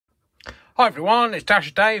Hi everyone, it's Dasher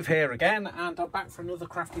Dave here again, and I'm back for another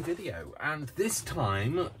crafty video. And this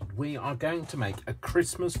time we are going to make a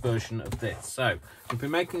Christmas version of this. So we've been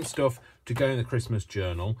making stuff to go in the Christmas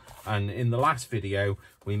journal, and in the last video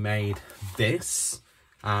we made this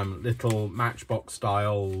little matchbox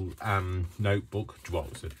style notebook. Well,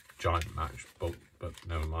 it's a giant matchbook, but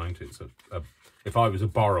never mind. It's if I was a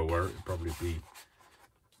borrower, it'd probably be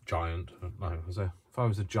giant. No, if I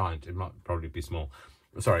was a giant, it might probably be small.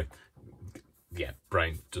 Sorry. Yeah,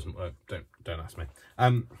 brain doesn't work. Don't ask me.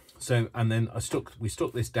 So and then we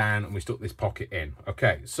stuck this down and we stuck this pocket in.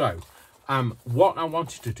 Okay, so what I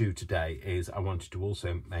wanted to do today is I wanted to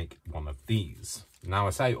also make one of these. Now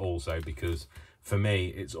I say also because for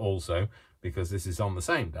me it's also because this is on the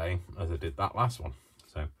same day as I did that last one.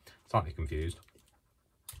 So slightly confused.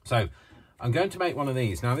 So I'm going to make one of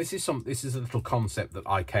these. Now this is a little concept that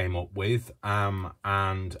I came up with,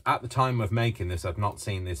 and at the time of making this I've not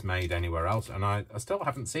seen this made anywhere else, and I still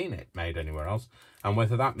haven't seen it made anywhere else. And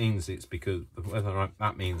whether that means it's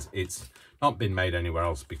not been made anywhere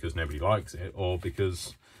else because nobody likes it, or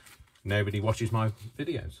because nobody watches my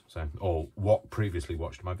videos, so, or what previously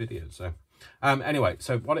watched my videos. So anyway,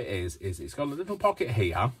 so what it is it's got a little pocket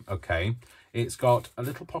here. Okay, it's got a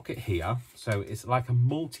little pocket here, so it's like a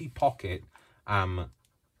multi-pocket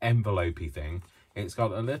envelope-y thing. It's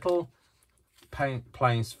got a little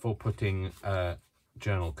place for putting a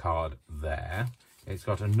journal card there. It's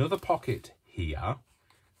got another pocket here.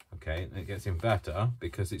 Okay, and it gets in better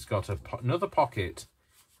because it's got another pocket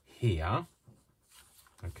here.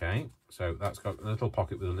 Okay, so that's got a little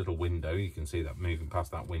pocket with a little window. You can see that moving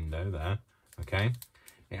past that window there. Okay,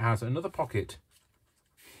 it has another pocket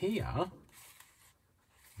here.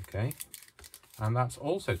 Okay, and that's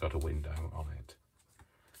also got a window on it.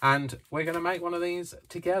 And we're going to make one of these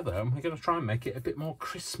together, and we're going to try and make it a bit more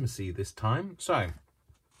Christmassy this time. So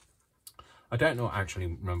I don't know, actually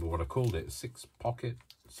remember what I called it. 6-pocket,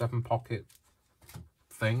 7-pocket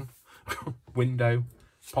thing. Window,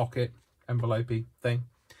 pocket, envelope-y thing.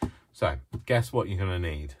 So guess what you're going to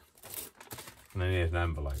need? You're going to need an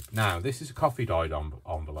envelope. Now this is a coffee dyed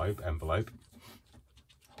envelope.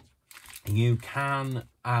 You can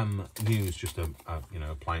use just a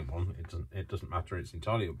plain one. It doesn't matter. It's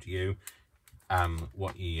entirely up to you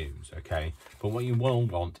what you use. Okay, but what you will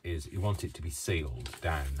want is you want it to be sealed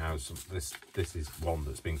down. Now this is one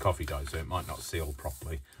that's been coffee dyed, so it might not seal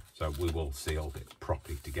properly. So we will seal it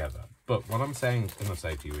properly together. But what I'm going to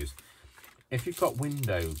say to you is, if you've got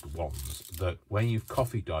windowed ones that where you've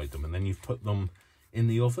coffee dyed them and then you've put them in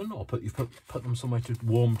the oven, or you've put them somewhere to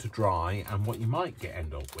warm to dry, and what you might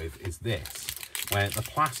end up with is this, where the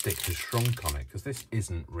plastic has shrunk on it, because this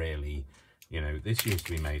isn't really, this used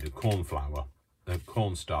to be made of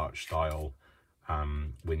cornstarch style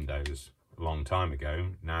windows a long time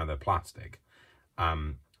ago. Now they're plastic.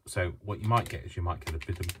 So what you might get is you might get a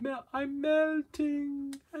bit of I'm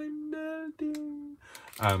melting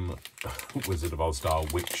Wizard of Oz style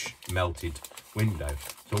witch melted window.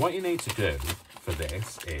 So what you need to do for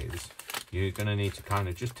this is you're going to need to kind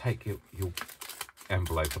of just take your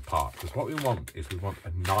envelope apart, because what we want is we want a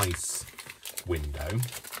nice window.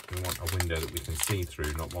 We want a window that we can see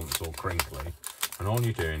through, not one that's all crinkly. And all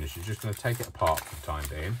you're doing is you're just going to take it apart for the time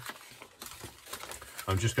being.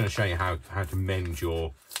 I'm just going to show you how to mend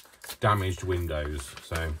your damaged windows.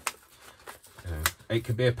 So it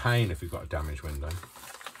can be a pain if you've got a damaged window.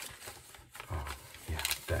 Oh yeah,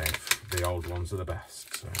 Dave, the old ones are the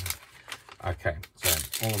best. So okay,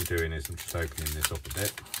 so all I'm doing is I'm just opening this up a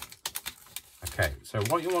bit. Okay, so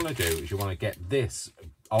what you want to do is you want to get this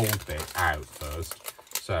old bit out first.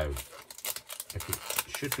 So if you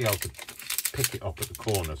should be able to pick it up at the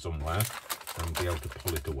corner somewhere and be able to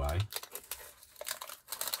pull it away.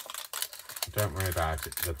 Don't worry about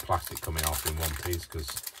it, the plastic coming off in one piece,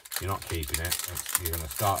 because you're not keeping it. You're going to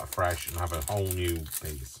start afresh and have a whole new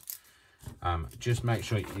piece. Just make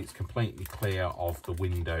sure it's completely clear of the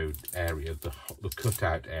windowed area, the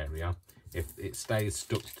cutout area. If it stays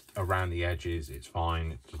stuck around the edges, it's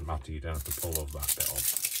fine. It doesn't matter. You don't have to pull all that bit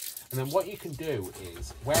off. And then what you can do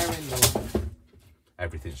is,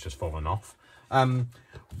 everything's just fallen off.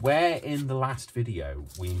 Where in the last video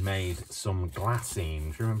we made some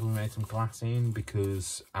glassine. Do you remember we made some glassine?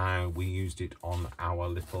 Because we used it on our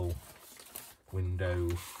little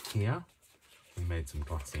window here. We made some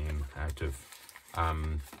glassine out of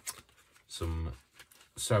some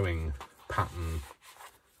sewing pattern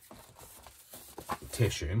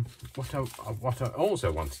tissue. What I also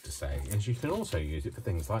wanted to say is you can also use it for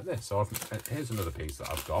things like this. So here's another piece that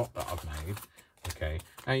I've got that I've made. Okay,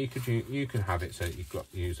 now you could have it so you've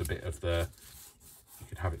got use a bit of the. You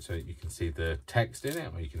could have it so you can see the text in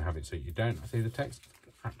it, or you can have it so you don't see the text.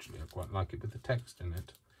 Actually, I quite like it with the text in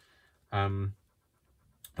it. And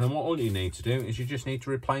then what all you need to do is you just need to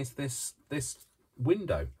replace this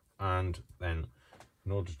window. And then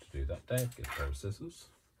in order to do that, Dave, get a pair of scissors.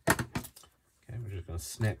 Okay, we're just going to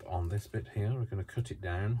snip on this bit here. We're going to cut it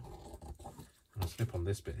down. I'm going to snip on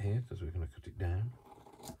this bit here because we're going to cut it down.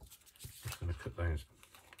 I'm just going to cut those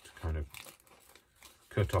to kind of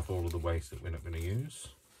cut off all of the waste that we're not going to use.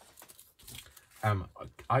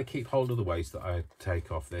 I keep hold of the waste that I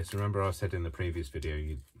take off this. Remember I said in the previous video,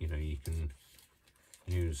 you know, you can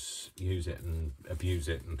use it and abuse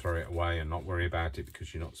it and throw it away and not worry about it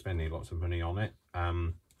because you're not spending lots of money on it.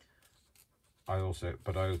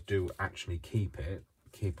 But I do actually keep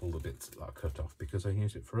all the bits that I cut off because I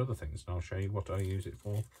use it for other things, and I'll show you what I use it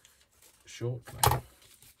for shortly.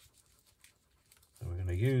 So we're going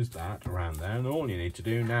to use that around there, and all you need to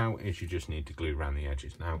do now is you just need to glue around the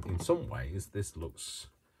edges. Now, in some ways, this looks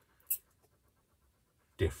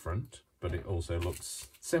different, but it also looks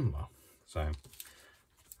similar. So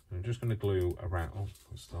I'm just going to glue around. Oh,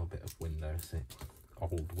 there's still a bit of window, see,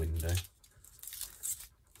 old window.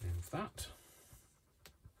 Move that.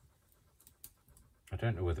 I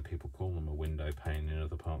don't know whether people call them a window pane in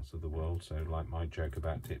other parts of the world, so like my joke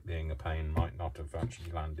about it being a pain might not have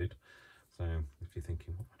actually landed. So if you're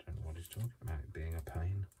thinking, well, I don't know what he's talking about, it being a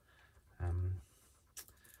pain,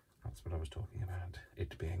 that's what I was talking about,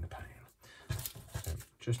 it being a pain. So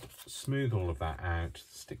just smooth all of that out,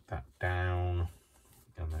 stick that down,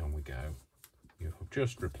 and there we go. You've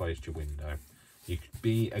just replaced your window. You could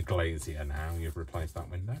be a glazier now, you've replaced that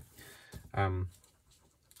window. Don't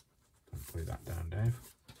glue that down, Dave.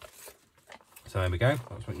 So there we go,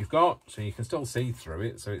 that's what you've got. So you can still see through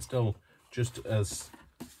it, so it's still just as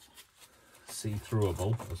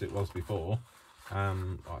see-throughable as it was before.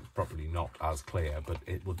 Well, it's probably not as clear, but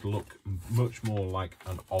it would look much more like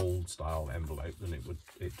an old style envelope than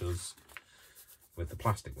it does with the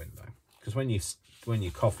plastic window. Because when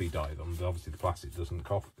you coffee dye them, obviously the plastic doesn't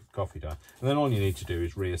coffee dye, and then all you need to do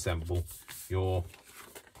is reassemble your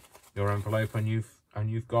envelope, and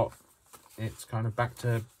you've got it's kind of back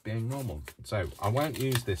to being normal. So I won't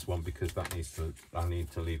use this one because I need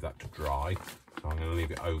to leave that to dry. So I'm going to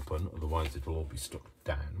leave it open, otherwise it'll all be stuck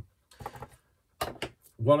down.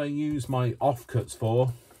 What I use my offcuts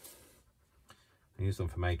for, I use them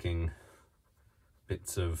for making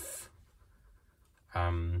bits of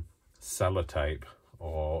sellotape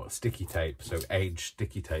or sticky tape, so aged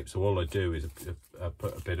sticky tape. So all I do is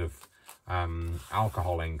put a bit of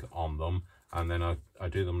alcohol ink on them, and then I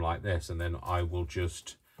do them like this, and then I will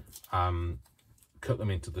just cut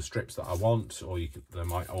them into the strips that I want, or they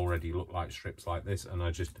might already look like strips like this, and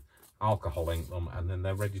I just alcohol ink them, and then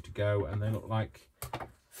they're ready to go, and they look like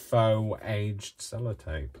faux aged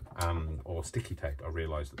sellotape or sticky tape. I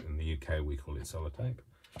realise that in the UK we call it sellotape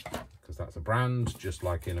because that's a brand, just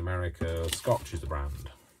like in America Scotch is a brand.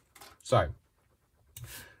 So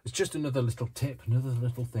it's just another little tip, another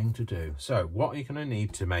little thing to do. So what are you going to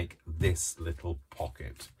need to make this little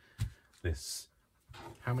pocket?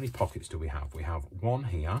 How many pockets do we have? We have one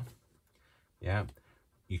here. Yeah.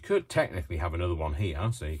 You could technically have another one here.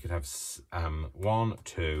 So you could have 1,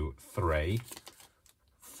 2, 3,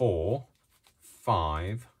 4,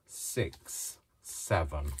 5, 6,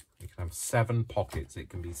 7. You can have 7 pockets. It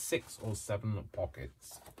can be 6 or 7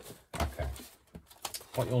 pockets. Okay.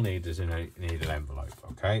 What you'll need is an envelope.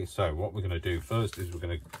 Okay. So what we're going to do first is we're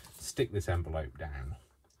going to stick this envelope down.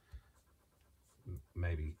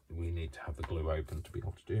 Maybe we need to have the glue open to be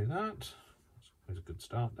able to do that. That's always a good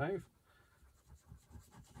start, Dave.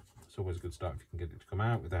 It's always a good start if you can get it to come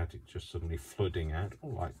out without it just suddenly flooding out. Oh,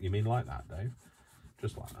 like you mean like that, Dave?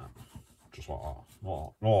 Just like that. Just like that.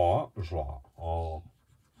 Just like that. Oh.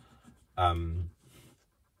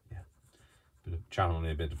 Yeah. Bit of channeling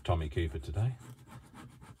a bit of Tommy Cooper today.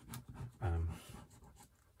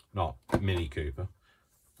 Not Mini Cooper,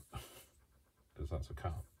 because that's a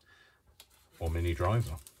car. Or Mini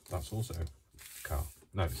Driver. That's also a car.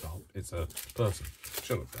 No, it's not. It's a person.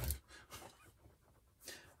 Shut up, Dave.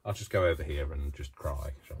 I'll just go over here and just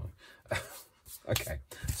cry, shall I? Okay,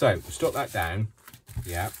 so stuck that down.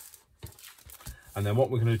 Yeah. And then what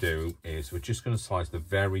we're going to do is we're just going to slice the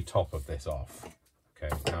very top of this off.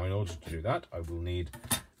 Okay, now in order to do that, I will need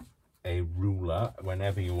a ruler.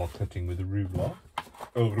 Whenever you are cutting with a ruler,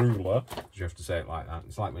 you have to say it like that.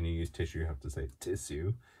 It's like when you use tissue, you have to say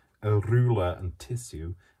tissue. A ruler and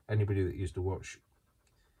tissue. Anybody that used to watch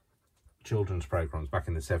children's programs back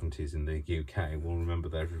in the 70s in the UK will remember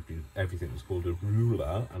that everything was called a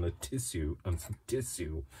ruler and a tissue and some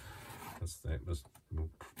tissue. It was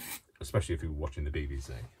especially if you were watching the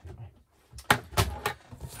BBC,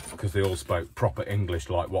 because they all spoke proper English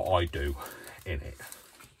like what I do in it.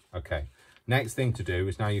 Okay, next thing to do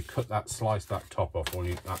is now you cut that, slice that top off, or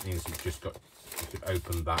that means you've just got, you could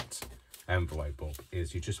open that envelope up,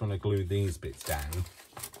 is you just want to glue these bits down.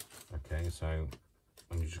 Okay, so,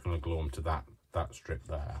 and you're just going to glue them to that strip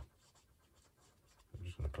there. I'm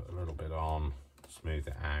just going to put a little bit on, smooth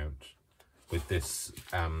it out. With this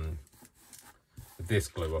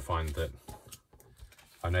glue, I find that,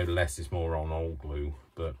 I know less is more on old glue,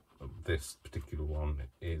 but this particular one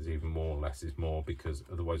is even more less is more, because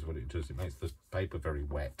otherwise what it does, it makes the paper very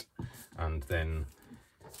wet, and then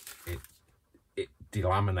it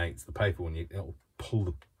delaminates the paper when it'll pull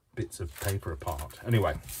the bits of paper apart.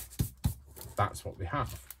 Anyway, that's what we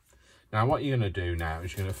have. Now what you're going to do now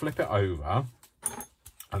is you're going to flip it over,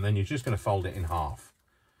 and then you're just going to fold it in half.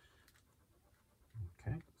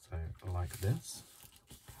 Okay, so like this.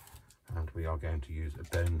 And we are going to use a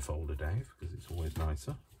bone folder, Dave, because it's always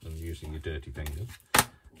nicer than using your dirty fingers.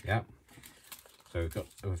 Yeah. So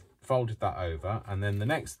we've folded that over, and then the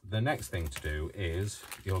next thing to do is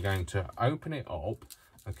you're going to open it up,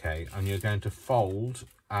 okay, and you're going to fold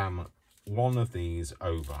one of these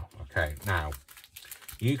over. Okay. Now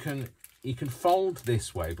you can fold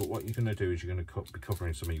this way, but what you're going to do is you're going to be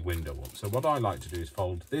covering some of your window up. So what I like to do is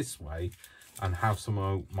fold this way and have some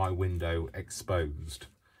of my window exposed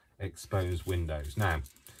windows. Now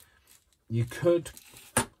you could,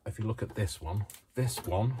 if you look at this one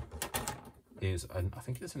is I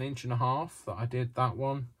think it's 1.5 inches that I did that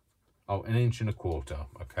one. Oh, 1.25 inches.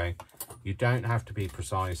 Okay, you don't have to be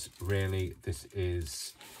precise really, this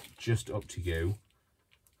is just up to you,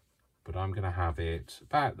 but I'm gonna have it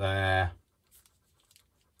about there.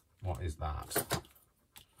 What is that?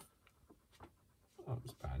 Oh,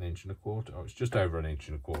 it's about 1.25 inches. Oh, it's just over 1.25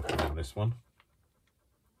 inches on this one.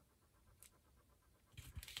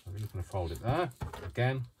 I'm just going to fold it there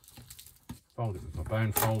again, fold it with my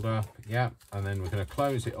bone folder, yeah, and then we're going to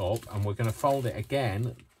close it up, and we're going to fold it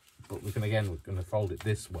again, but we're going to fold it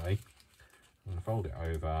this way. I'm going to fold it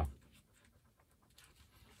over,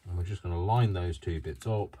 and we're just going to line those two bits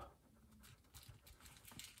up,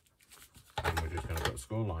 and we're just going to put a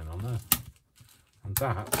score line on there, and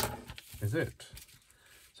that is it.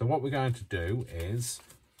 So what we're going to do is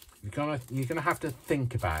you're gonna have to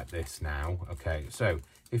think about this now. Okay, so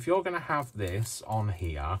if you're going to have this on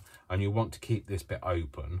here and you want to keep this bit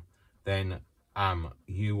open, then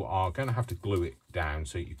you are going to have to glue it down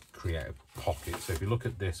so you create a pocket. So if you look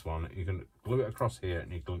at this one, you can glue it across here,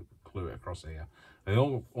 and you glue it across here. I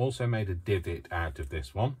also made a divot out of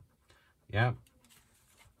this one, yeah,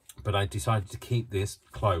 but I decided to keep this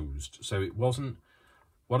closed. So it wasn't,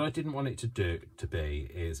 what I didn't want it to be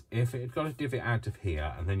is if it had got a divot out of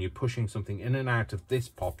here and then you're pushing something in and out of this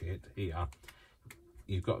pocket here,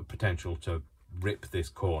 you've got the potential to rip this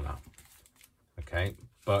corner. Okay,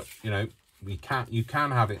 but you know, you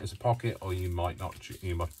can have it as a pocket, or you might not.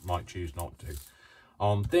 You might choose not to.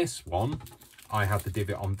 On this one, I had the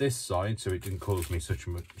divot on this side, so it didn't cause me such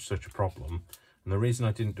a problem. And the reason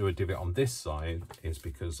I didn't do a divot on this side is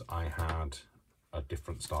because I had a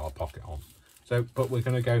different style pocket on. So, but we're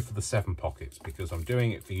going to go for the 7 pockets because I'm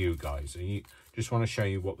doing it for you guys. And you just want to show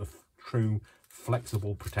you what the true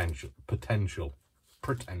flexible potential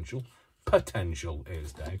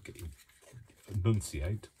is, Dave.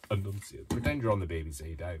 Enunciate. Pretend you're on the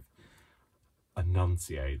BBC, Dave.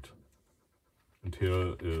 Enunciate. And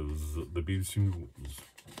here is the BBC News.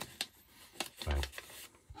 Right.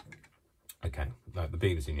 Okay, no, the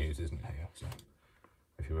BBC News isn't here, so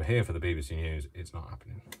if you were here for the BBC News, it's not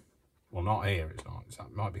happening. Well, not here, it's not.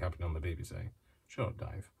 It might be happening on the BBC. Sure,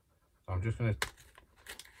 Dave. So I'm just going to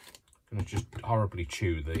just horribly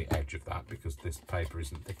chew the edge of that because this paper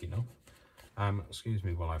isn't thick enough. Excuse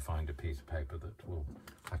me while I find a piece of paper that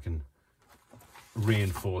I can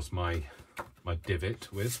reinforce my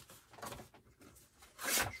divot with.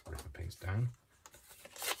 Just rip a piece down,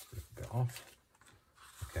 rip a bit off.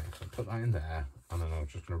 Okay, so put that in there, and then I'm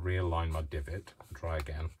just going to realign my divot and try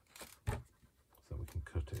again, so we can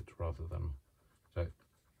cut it rather than. So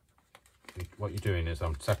what you're doing is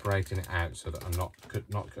I'm separating it out so that I'm not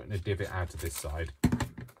cutting a divot out of this side.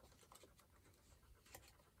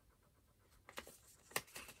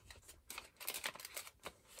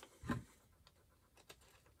 And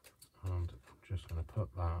I'm just going to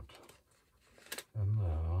put that in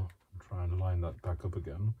there and try and line that back up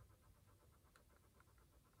again.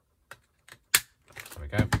 There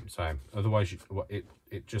we go. So otherwise it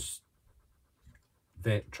just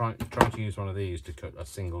try to use one of these to cut a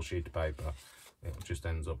single sheet of paper, it just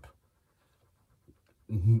ends up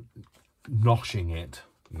noshing it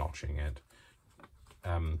notching it.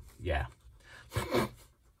 Yeah.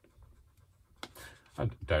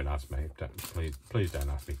 Don't ask me. Please don't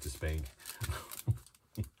ask me to speak.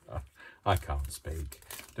 I can't speak.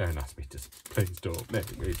 Don't ask me to. Please don't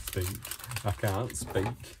make me speak. I can't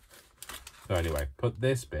speak. So anyway, put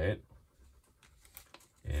this bit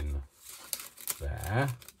in there.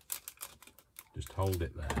 Just hold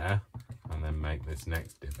it there, and then make this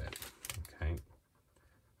next divot. Okay.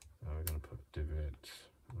 So we're going to put a divot.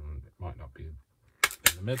 It might not be in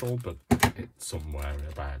the middle, but it's somewhere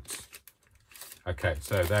about. Okay,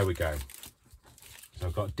 so there we go. So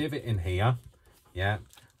I've got a divot in here. Yeah,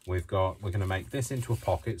 we're going to make this into a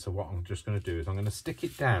pocket. So what I'm just going to do is I'm going to stick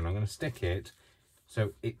it down. I'm going to stick it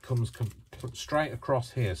so it comes straight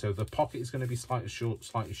across here. So the pocket is going to be slightly short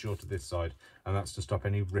of this side, and that's to stop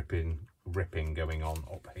any ripping going on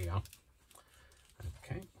up here.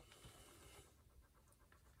 Okay.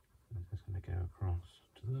 I'm just going to go across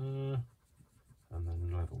to there, and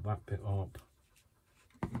then level that bit up.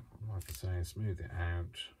 Like I say, smooth it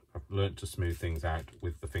out. I've learnt to smooth things out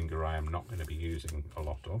with the finger I am not going to be using a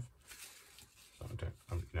lot of. So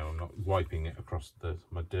I'm not wiping it across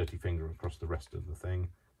my dirty finger across the rest of the thing.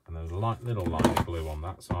 And there's a little line of glue on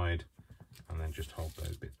that side, and then just hold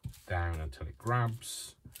those bits down until it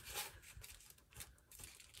grabs.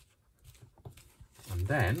 And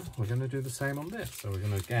then we're going to do the same on this. So we're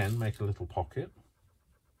going to again make a little pocket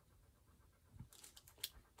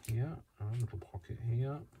here, and a little pocket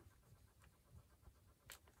here.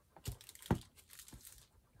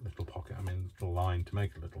 Little pocket, I mean little line to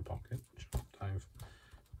make a little pocket.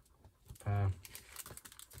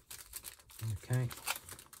 Okay.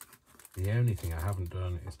 The only thing I haven't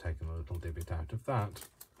done is taken a little divot out of that,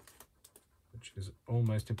 which is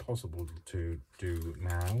almost impossible to do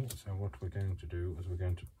now. So what we're going to do is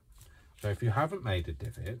so if you haven't made a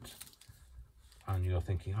divot and you're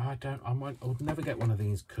thinking, oh, I would never get one of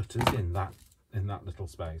these cutters in that little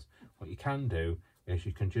space, what you can do is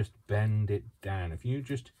you can just bend it down. If you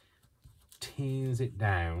just tease it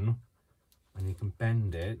down and you can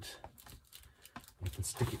bend it, you can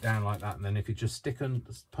stick it down like that, and then if you just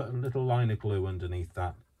put a little line of glue underneath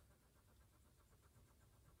that,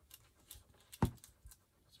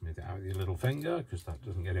 smooth it out with your little finger, because that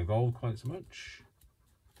doesn't get involved quite so much,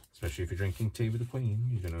 especially if you're drinking tea with the Queen.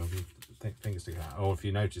 You're going to fingers stick out. Or if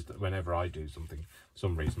you notice that whenever I do something, for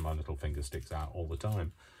some reason my little finger sticks out all the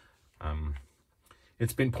time.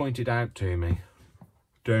 It's been pointed out to me.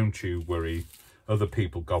 Don't you worry. Other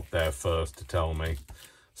people got there first to tell me.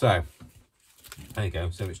 So, there you go.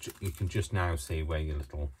 So you can just now see where your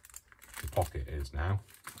little pocket is now.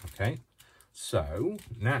 Okay. So,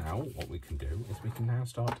 now what we can do is we can now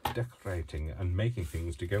start decorating and making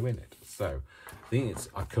things to go in it. So, these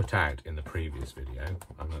I cut out in the previous video,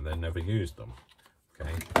 and then they never used them.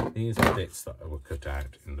 Okay, these are bits that were cut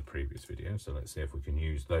out in the previous video, so let's see if we can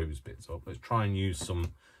use those bits up. Let's try and use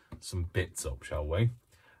some bits up, shall we?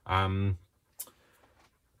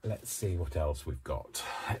 Let's see what else we've got.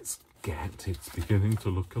 It's beginning to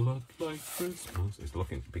look a lot like Christmas. It's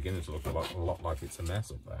beginning to look a lot like it's a mess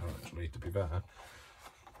up there, actually, to be fair.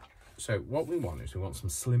 So what we want is we want some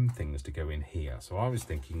slim things to go in here. So I was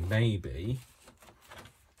thinking maybe,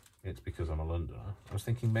 it's because I'm a Londoner, I was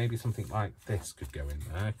thinking maybe something like this could go in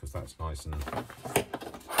there, because that's nice and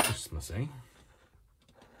Christmassy.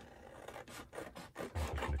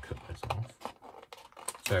 I'm going to cut this off.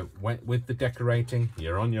 So with the decorating,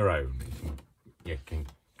 you're on your own. You can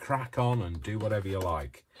crack on and do whatever you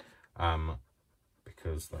like,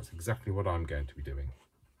 because that's exactly what I'm going to be doing.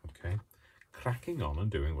 Okay, cracking on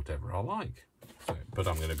and doing whatever I like. So, but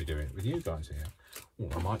I'm going to be doing it with you guys here. Oh,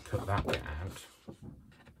 I might cut that bit out.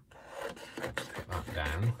 Cut that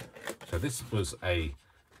down. So this was a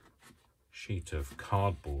sheet of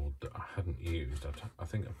cardboard that I hadn't used. I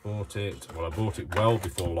think I bought it, well, I bought it well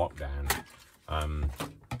before lockdown,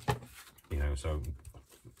 you know, so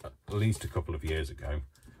at least a couple of years ago,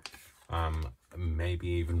 maybe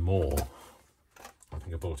even more. I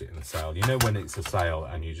think I bought it in a sale. You know, when it's a sale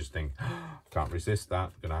and you just think, oh, can't resist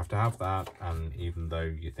that, gonna have that, and even though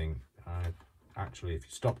you think, actually, if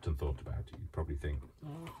you stopped and thought about it, you'd probably think,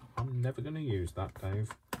 oh, I'm never going to use that, Dave.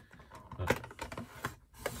 But,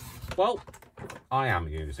 well, I am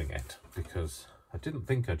using it because I didn't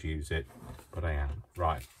think I'd use it, but I am.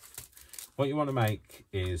 Right. What you want to make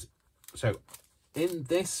is, so in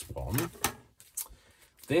this one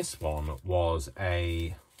was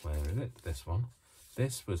a, where is it? This one.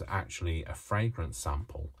 This was actually a fragrance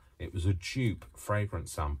sample. It was a dupe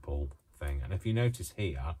fragrance sample thing. And if you notice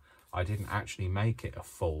here, I didn't actually make it a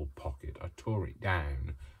full pocket. I tore it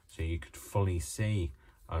down so you could fully see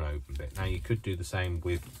an open bit. Now you could do the same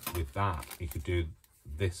with that. You could do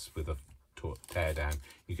this with a tear down.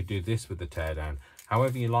 You could do this with a tear down.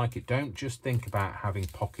 However you like it. Don't just think about having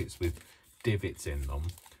pockets with divots in them.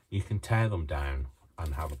 You can tear them down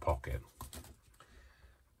and have a pocket.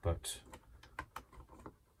 But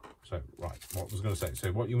so right, what I was going to say,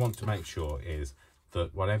 so what you want to make sure is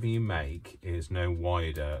that whatever you make is no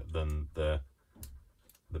wider than the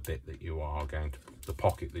bit that you are going to, the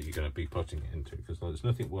pocket that you're going to be putting it into, because there's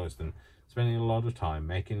nothing worse than spending a lot of time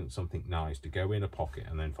making something nice to go in a pocket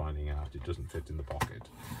and then finding out it doesn't fit in the pocket.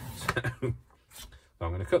 So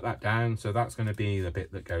I'm going to cut that down. So that's going to be the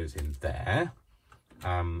bit that goes in there.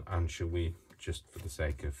 And shall we, just for the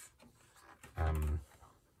sake of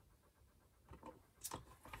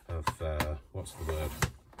what's the word?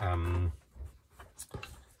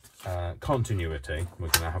 Continuity, we're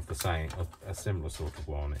going to have the same, a similar sort of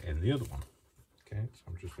one in the other one. Okay, so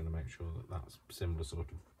I'm just going to make sure that that's similar sort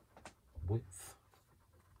of width.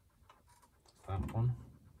 That one.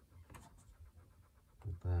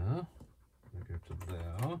 There. We go to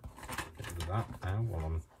there. Get rid of that now while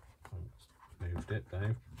I'm moved it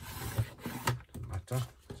down. Doesn't matter.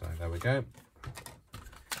 So there we go.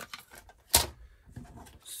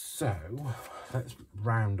 So let's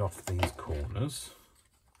round off these corners.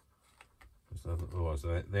 Otherwise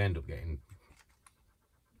they end up getting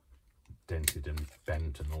dented and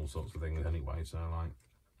bent and all sorts of things anyway. So like,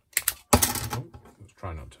 oh, let's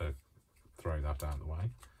try not to throw that out of the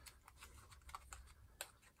way.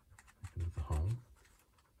 The hole.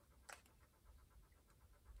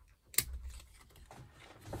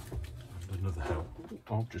 And another hole.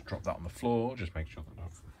 I'll just drop that on the floor. Just make sure that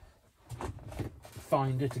I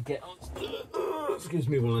find it again. Excuse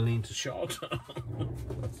me while I lean to shot.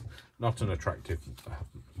 That's not an attractive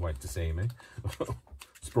way to see me.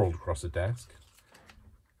 Sprawled across a desk.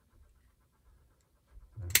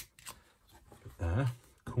 There.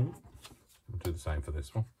 Cool. I'll do the same for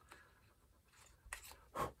this one.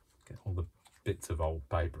 Get all the bits of old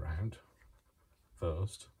paper out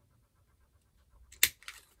first.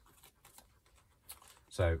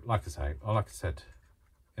 So, like I said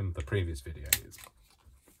in the previous video, it's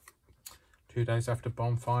 2 days after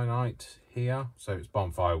bonfire night here. So it's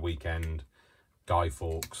bonfire weekend, Guy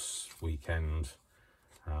Fawkes weekend,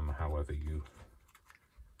 however you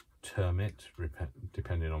term it,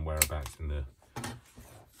 depending on whereabouts in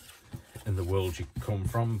the world you come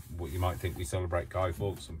from. What you might think we celebrate Guy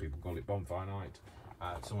Fawkes, some people call it bonfire night.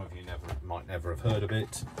 Some of you might never have heard of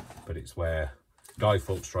it, but it's where Guy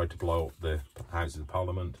Fawkes tried to blow up the Houses of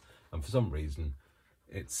Parliament, and for some reason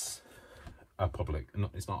it's a public,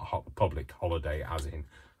 it's not a public holiday as in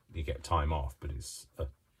you get time off, but it's a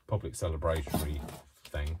public celebratory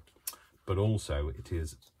thing. But also it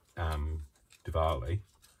is Diwali,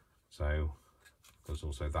 so there's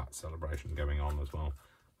also that celebration going on as well.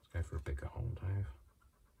 Let's go for a bigger hole, Dave.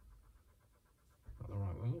 Is that the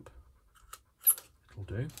right whelp? It'll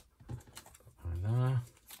do. Put mine there.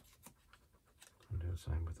 And do the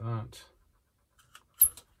same with that.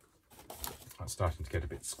 That's starting to get a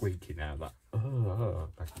bit squeaky now. That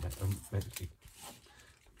makes me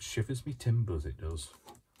shivers me timbers. It does.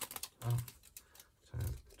 Oh. So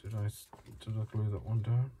did I glue that one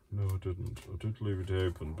down? No, I didn't. I did leave it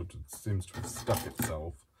open, but it seems to have stuck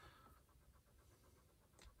itself.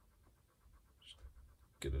 Just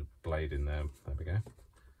get a blade in there. There we go. There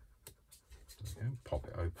we go. Pop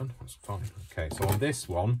it open. That's fine. Okay, so on this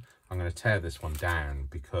one, I'm going to tear this one down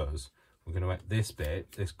because we're going to,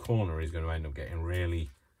 this corner is going to end up getting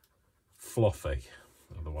really fluffy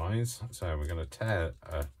otherwise. So we're going to tear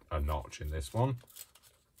a notch in this one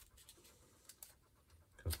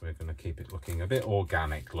because we're going to keep it looking a bit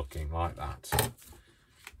organic looking like that. There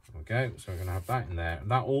we go. So we're going to have that in there.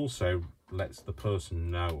 And that also lets the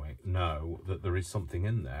person know that there is something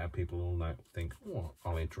in there. People will think, oh,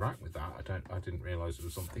 I'll interact with that. I didn't realise there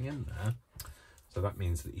was something in there. So that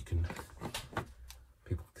means that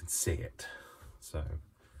people can see it. So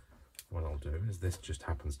what I'll do is, this just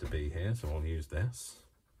happens to be here, so I'll use this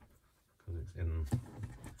because it's in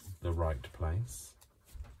the right place.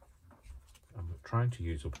 I'm trying to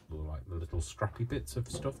use up like the little scrappy bits of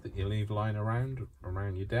stuff that you leave lying around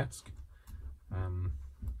your desk.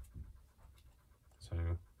 So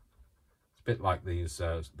it's a bit like these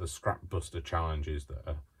the scrap buster challenges that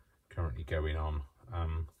are currently going on.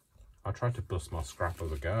 I tried to bust my scrap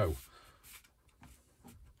as a go.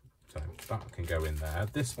 So that can go in there.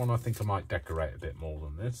 This one I think I might decorate a bit more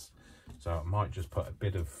than this. So I might just put a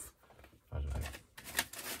bit of, I don't know,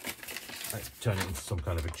 let's turn it into some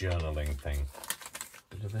kind of a journaling thing.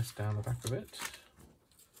 Bit of this down the back of it.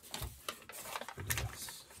 Bit of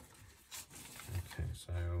this. Okay,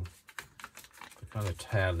 so kind of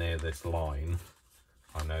tear near this line,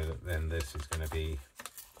 I know that then this is going to be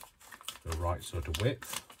the right sort of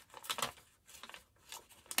width.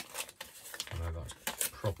 I know that's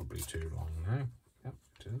probably too long now. Yep,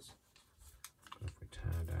 it is. So if we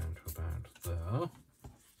tear down to about there,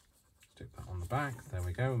 stick that on the back, there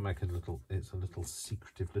we go, and make a little, it's a little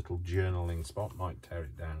secretive little journaling spot. Might tear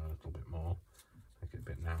it down a little bit more, make it a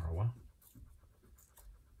bit narrower,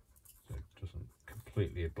 so it doesn't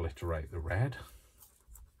completely obliterate the red.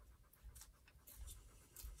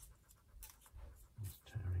 Just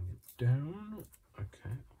tearing it down.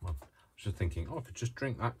 Okay, well, I was just thinking, oh, I could just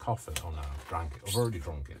drink that coffee. Oh no, I've drank it. I've already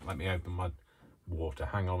drunk it. Let me open my water.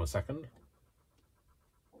 Hang on a second.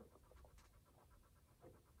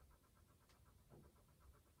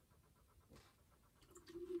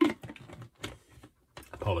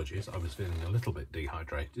 Apologies, I was feeling a little bit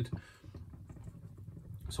dehydrated.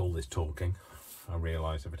 It's all this talking. I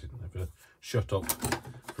realised if I didn't ever shut up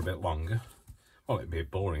for a bit longer, well, it'd be a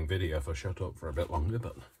boring video if I shut up for a bit longer,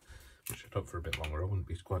 but if I shut up for a bit longer, I wouldn't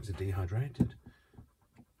be quite so dehydrated.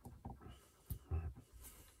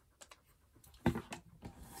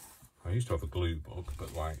 I used to have a glue book,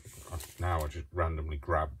 but like now I just randomly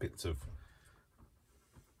grab bits of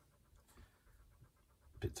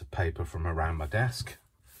paper from around my desk.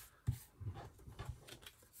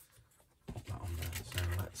 Put that on there. So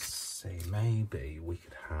let's see, maybe we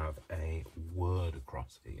could have a word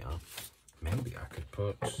across here. Maybe I could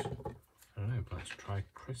put, I don't know, let's try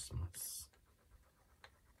Christmas.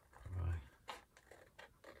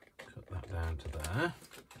 Cut that down to there.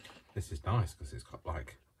 This is nice because it's got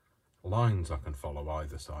like lines I can follow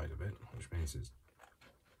either side of it, which means it's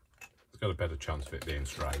got a better chance of it being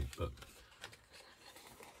straight, but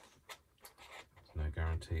no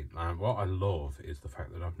guarantee. Now, what I love is the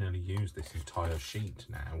fact that I've nearly used this entire sheet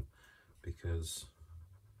now because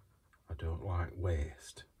I don't like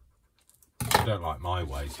waste. I don't like my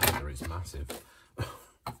waste either, it's massive.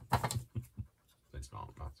 It's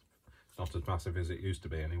not massive. It's not as massive as it used to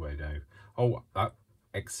be anyway, Dave. Oh, that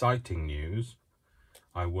exciting news.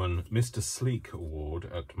 I won Mr. Sleek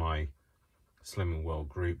Award at my Slimming World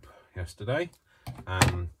group yesterday.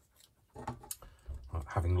 Having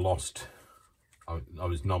lost, I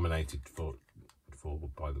was nominated for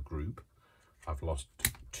by the group. I've lost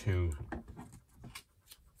two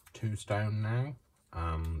stone now.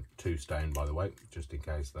 2 stone, by the way, just in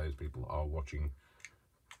case those people are watching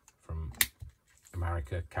from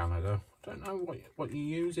America, Canada. I don't know what you're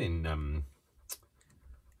using.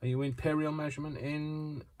 Are you imperial measurement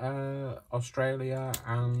in Australia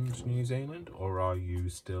and New Zealand, or are you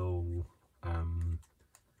still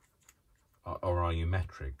or are you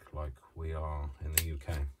metric like we are in the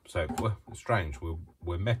UK? So well, it's strange,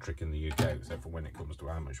 we're metric in the UK except for when it comes to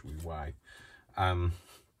how much we weigh, in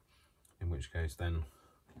which case then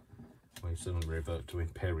we suddenly revert to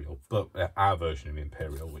imperial, but our version of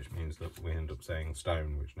imperial, which means that we end up saying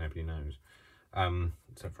stone, which nobody knows,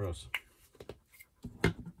 except for us.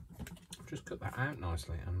 Just cut that out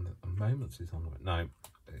nicely, and the moments is on the way. No,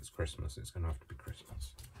 it's Christmas, it's going to have to be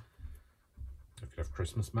Christmas. I could have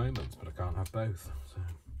Christmas moments, but I can't have both. So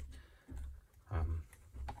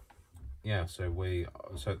yeah, so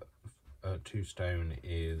 2 stone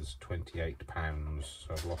is £28,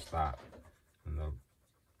 so I've lost that in the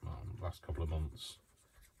last couple of months,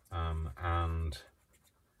 and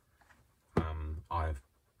I've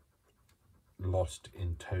lost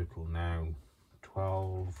in total now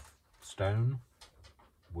 12 stone,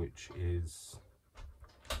 which is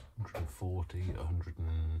 140,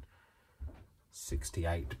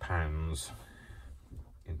 168 pounds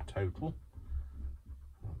in total.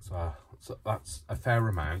 That's a fair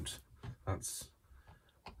amount. That's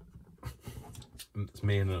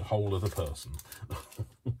me and a whole other person.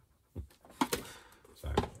 So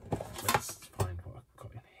let's find what I've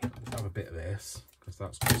got in here. Let's have a bit of this because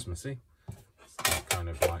that's Christmassy. It's kind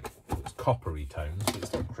of like, it's coppery tones, but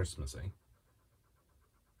it's not Christmassy.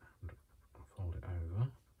 And I'll fold it over.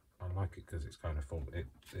 I like it because it's kind of it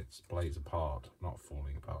splays apart, not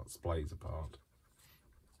falling apart, splays apart.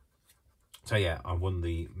 So yeah, I won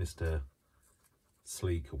the Mr.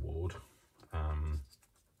 Sleek Award.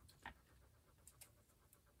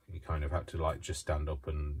 You kind of had to like just stand up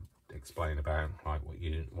and explain about like what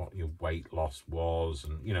your weight loss was,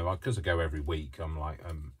 and you know, because I go every week, I'm like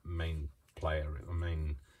a main player, a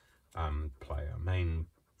main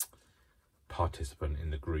participant in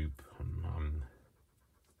the group, and I'm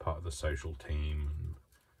part of the social team, and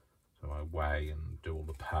so I weigh and do all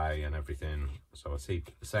the pay and everything. So I see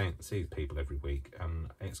people every week,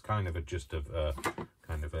 and it's kind of a tip of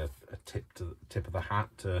the hat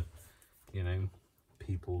to, you know,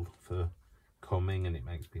 people for coming, and it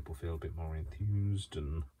makes people feel a bit more enthused,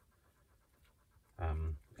 and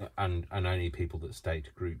only people that stay to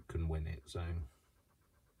group can win it. So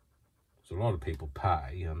a lot of people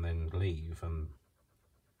pay and then leave, and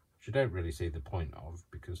which you don't really see the point of,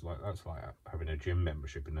 because like that's like having a gym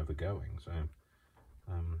membership and never going. So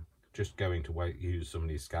just going to use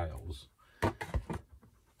somebody's scales,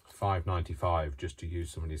 $5.95 just to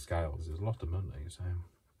use somebody's scales is a lot of money. So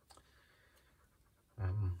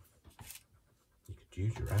you could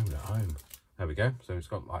use your own at home. There we go. So it's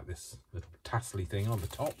got like this little tassely thing on the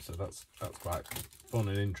top, so that's quite fun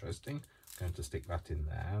and interesting. I'm going to stick that in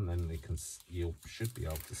there, and then you should be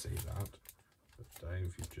able to see that. But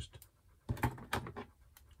Dave, you've just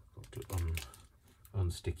got to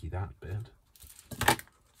unsticky that bit. There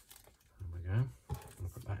we go. I'm going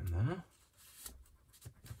to put that in there.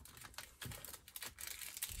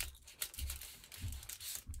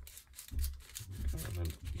 Okay, and then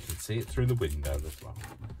you can see it through the window as well.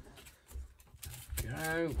 There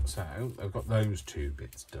we go. So I've got those two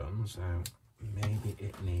bits done. So maybe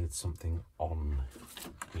it needs something on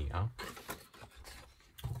here. I'm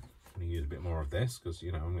going to use a bit more of this because,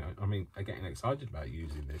 you know, I mean, I'm getting excited about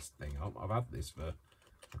using this thing up. I've had this for,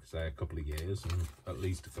 like I say, a couple of years, and at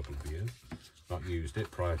least a couple of years. Not used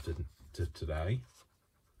it prior to today.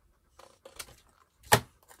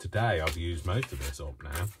 Today I've used most of this up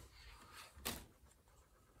now.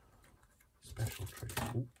 Special treat.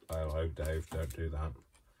 Oh, hello Dave, don't do that.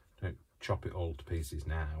 Don't chop it all to pieces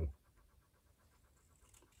now.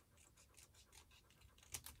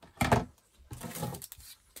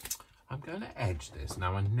 I'm going to edge this.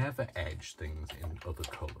 Now, I never edge things in other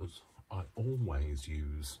colours. I always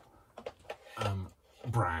use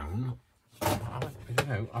brown. You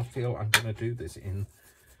know, I feel I'm going to do this in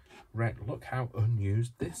red. Look how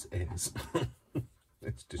unused this is.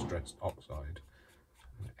 It's distressed oxide.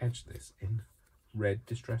 I'm going to edge this in red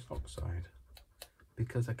distressed oxide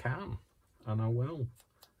because I can, and I will,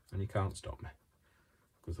 and you can't stop me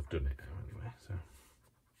because I've done it now anyway. So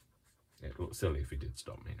it looks silly if you did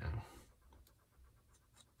stop me now.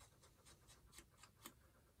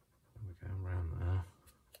 We're going around there.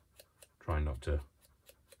 Try not to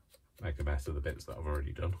make a mess of the bits that I've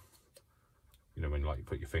already done. You know, when like you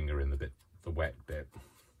put your finger in the wet bit,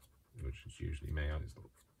 which is usually me. I just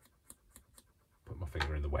put my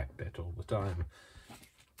finger in the wet bit all the time.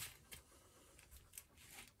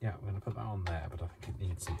 Yeah, I'm going to put that on there, but I think it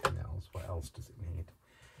needs something else. What else does it need?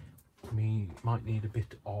 We might need a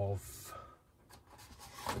bit of,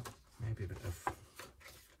 maybe a bit of,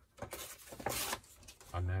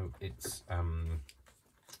 I know it's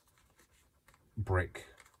brick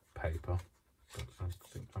paper, but I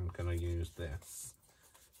think I'm going to use this.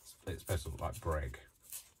 It's supposed to look like brick.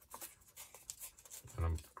 And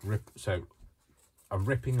I'm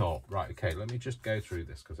ripping up. Right, okay, let me just go through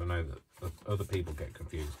this because I know that other people get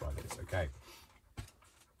confused by this, okay?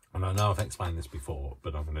 And I know I've explained this before,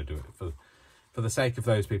 but I'm going to do it for the sake of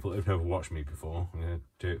those people who've never watched me before. I'm going to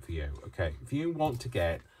do it for you. Okay, if you want to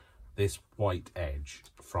get this white edge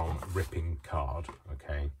from ripping card,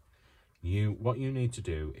 okay, what you need to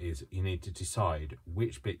do is you need to decide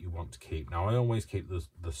which bit you want to keep. Now, I always keep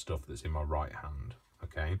the stuff that's in my right hand,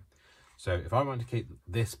 okay? So if I want to keep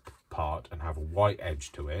this part and have a white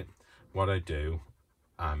edge to it, what I do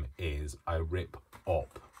is I rip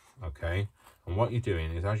up, okay? And what you're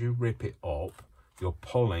doing is as you rip it up, you're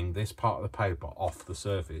pulling this part of the paper off the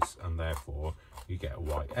surface, and therefore you get a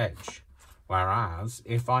white edge. Whereas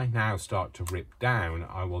if I now start to rip down,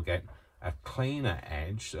 I will get a cleaner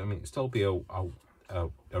edge. I mean, it'll still be a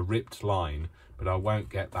ripped line, but I won't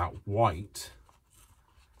get that white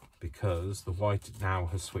because the white now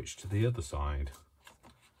has switched to the other side.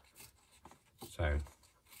 So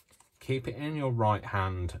keep it in your right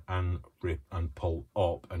hand and rip and pull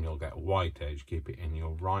up and you'll get a white edge. Keep it in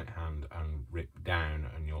your right hand and rip down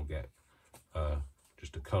and you'll get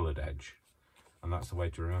just a coloured edge. And that's the way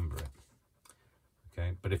to remember it.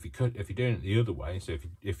 Okay, but if you're doing it the other way, so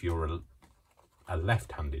if you're a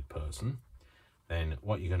left-handed person, then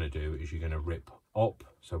what you're going to do is you're going to rip up.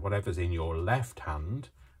 So whatever's in your left hand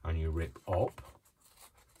and you rip up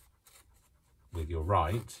with your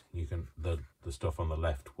right, you can the stuff on the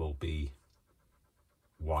left will be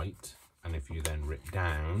white, and if you then rip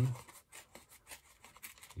down,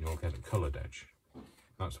 you'll get a coloured edge.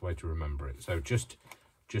 That's the way to remember it. So just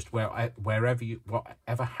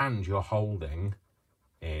whatever hand you're holding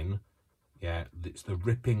in, yeah, it's the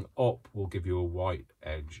ripping up will give you a white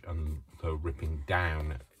edge, and the ripping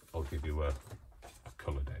down will give you a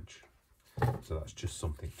coloured edge. So that's just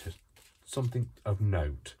something of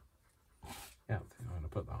note. Yeah, I think I'm going to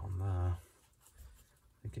put that on there.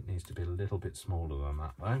 think it needs to be a little bit smaller than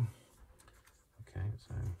that though. Okay,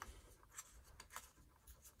 so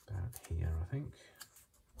about here I think.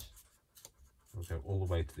 We'll go all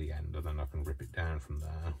the way to the end and then I can rip it down from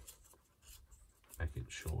there, make it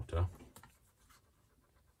shorter.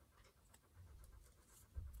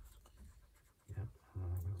 Yep, I'm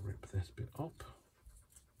going to rip this bit up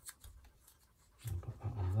and put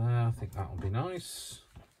that on there. I think that'll be nice.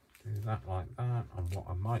 Do that like that, and what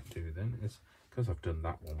I might do then is, because I've done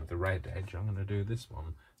that one with the red edge, I'm going to do this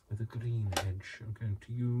one with a green edge. I'm going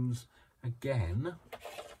to use, again,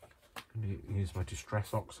 use my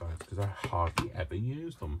Distress Oxides because I hardly ever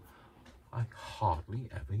use them. I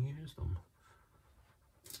hardly ever use them.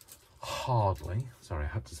 Hardly. Sorry, I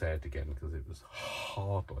had to say it again because it was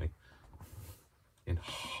hardly. In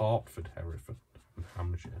Hertford, Hereford, and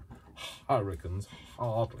Hampshire, hurricanes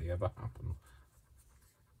hardly ever happen.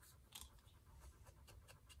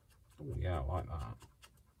 Oh yeah, I like that.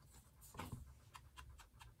 I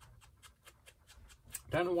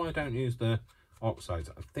don't know why I don't use the oxides.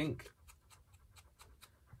 I think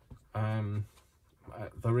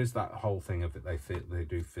there is that whole thing of it. They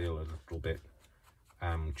do feel a little bit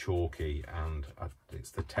chalky, and it's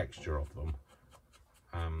the texture of them.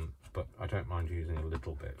 But I don't mind using a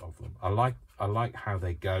little bit of them. I like how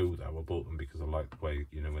they go though. I bought them because I like the way,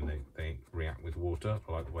 you know, when they react with water.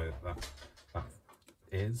 I like the way that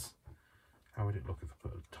is. How would it look if I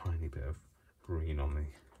put a tiny bit of green on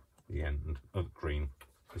the end? Oh, green.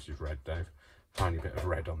 This is red, Dave. Tiny bit of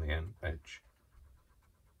red on the end edge.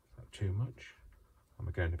 Is that too much? Am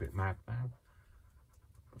I going a bit mad now?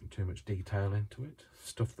 Putting too much detail into it?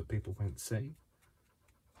 Stuff that people won't see?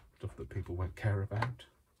 Stuff that people won't care about?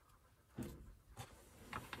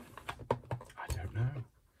 I don't know.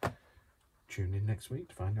 Tune in next week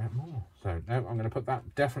to find out more. So no, I'm going to put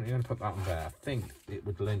that, definitely going to put that on there. I think it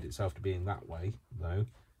would lend itself to being that way though,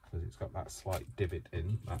 because it's got that slight divot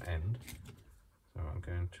in that end. So I'm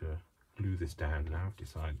going to glue this down now. I've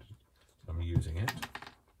decided I'm using it.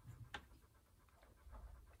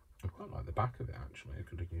 I quite like the back of it actually. I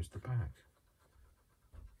could have used the back.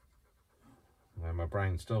 And my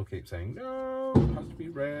brain still keeps saying, no, it has to be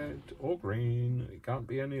red or green. It can't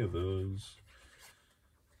be any others.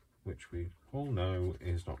 Which we all know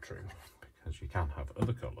is not true, because you can have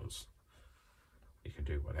other colours. You can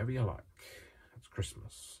do whatever you like. It's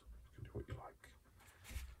Christmas. You can do what you like.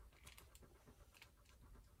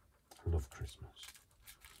 I love Christmas.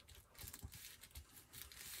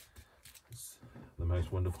 It's the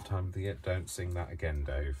most wonderful time of the year. Don't sing that again,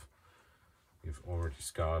 Dave. You've already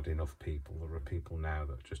scarred enough people. There are people now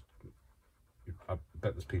that just... I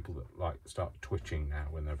bet there's people that like start twitching now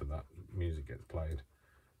whenever that music gets played.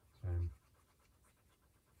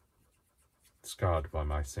 Scarred by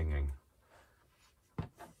my singing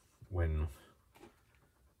when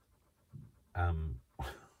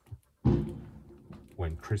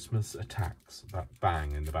Christmas attacks. That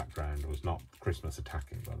bang in the background was not Christmas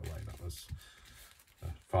attacking, by the way. That was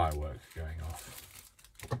a firework going off.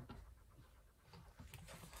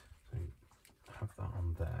 So have that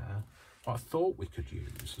on there. What I thought we could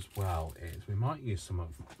use as well is we might use some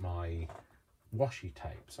of my washi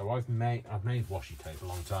tape. So I've made washi tape a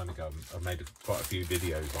long time ago. I've made quite a few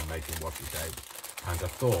videos on making washi tape, and I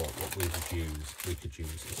thought what we could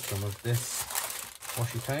use is some of this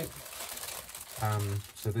washi tape.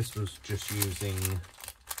 So this was just using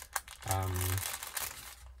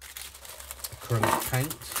acrylic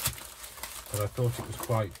paint, but I thought it was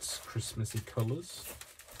quite Christmassy colours.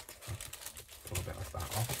 Pull a bit of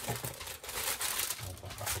that off.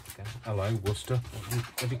 Hello, Worcester.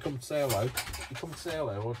 Have you come to say hello? You come to say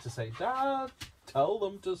hello or to say, Dad, tell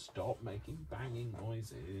them to stop making banging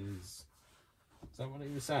noises. Is that what he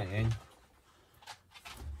was saying?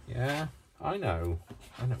 Yeah, I know.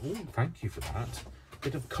 Oh, thank you for that.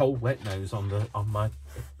 Bit of cold wet nose on my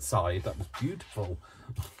side. That was beautiful.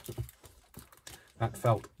 That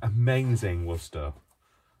felt amazing, Worcester.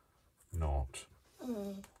 Not.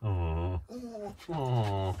 Oh.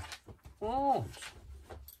 Oh. What?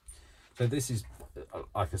 So this is,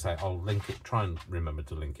 like I say, I'll link it, try and remember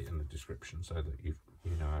to link it in the description so that you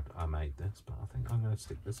know I made this, but I think I'm going to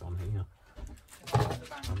stick this on here.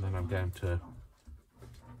 And then I'm going to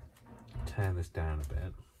tear this down a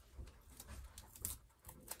bit.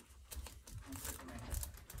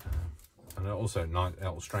 And also,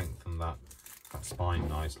 it'll strengthen that spine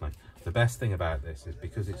nicely. The best thing about this is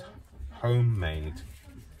because it's homemade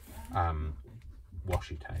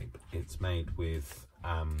washi tape, it's made with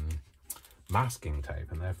masking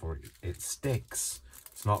tape, and therefore it sticks.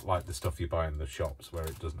 It's not like the stuff you buy in the shops where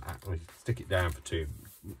it doesn't actually stick it down,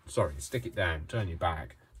 turn your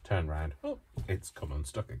back, turn around, oh, it's come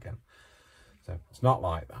unstuck again. So it's not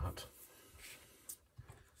like that.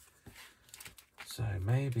 So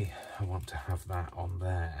maybe I want to have that on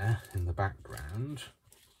there in the background,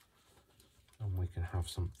 and we can have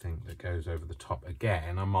something that goes over the top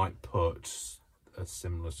again. I might put a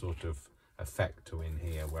similar sort of effect to in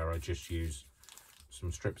here where I just use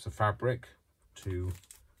some strips of fabric to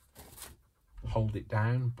hold it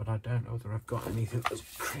down, but I don't know whether I've got anything that's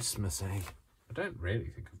Christmassy. I don't really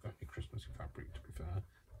think I've got any Christmassy fabric, to be fair.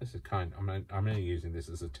 This is I'm only using this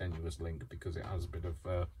as a tenuous link because it has a bit of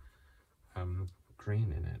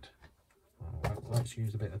green in it. Well, let's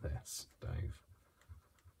use a bit of this, Dave.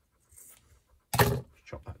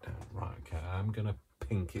 Chop that down. Right, okay, I'm gonna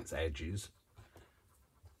pink its edges.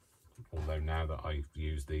 Although now that I've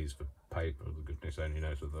used these for paper, the goodness only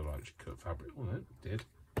knows whether I've actually cut fabric. Well, no, it did.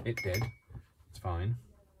 It did. It's fine.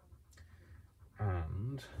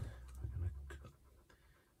 And I'm going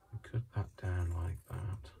to cut that down like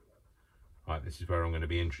that. Right, this is where I'm going to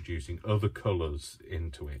be introducing other colours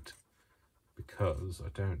into it, because I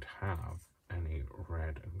don't have any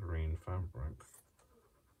red and green fabric.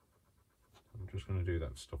 I'm just going to do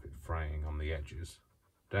that to stop it fraying on the edges.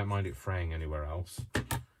 Don't mind it fraying anywhere else,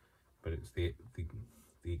 but it's the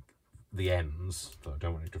ends that I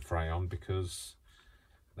don't want it to fray on, because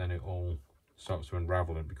then it all starts to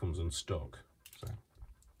unravel and becomes unstuck. So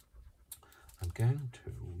I'm going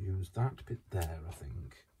to use that bit there, I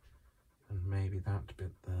think, and maybe that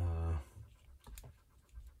bit there.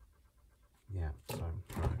 Yeah, so right,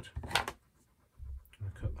 I'm going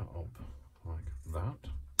to cut that up like that.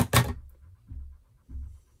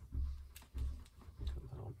 Cut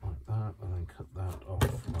that up like that, and then cut that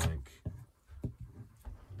off like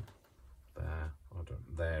there, I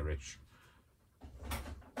don't, there-ish.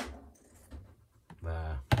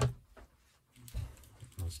 There.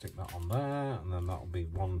 I'll stick that on there, and then that'll be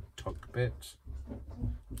one tuck bit.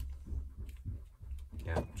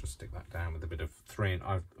 Yeah, just stick that down with a bit of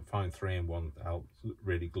I find 3-in-1 helps,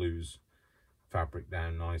 really glues fabric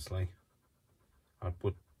down nicely.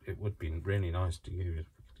 It would be really nice to use if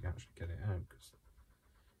we could actually get it out,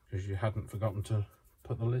 because you hadn't forgotten to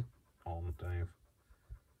put the lid on, Dave.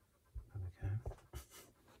 Okay,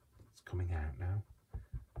 it's coming out now.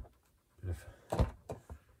 Bit of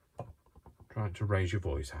trying to raise your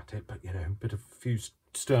voice at it, but you know, a few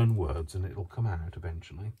stern words and it'll come out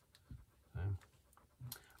eventually. So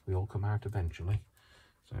we all come out eventually.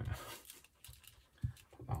 So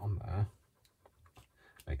put that on there.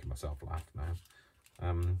 Making myself laugh now.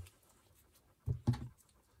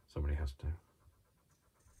 Somebody has to.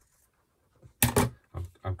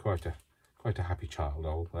 I'm quite a happy child.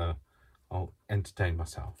 I'll entertain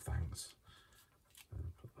myself. Thanks.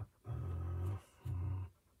 Put that there.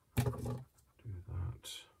 Do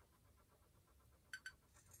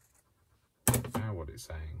that. Now what it's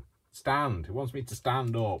saying? Stand. It wants me to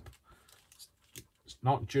stand up. It's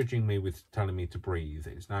not judging me with telling me to breathe.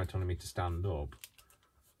 It's now telling me to stand up.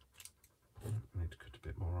 I need to cut a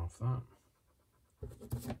bit more off that.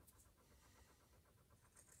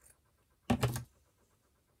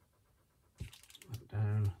 That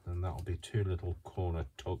down. Then that'll be 2 little corner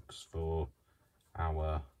tucks for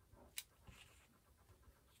our,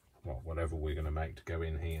 well, whatever we're going to make to go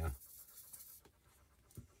in here.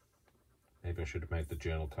 Maybe I should have made the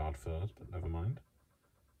journal card first, but never mind.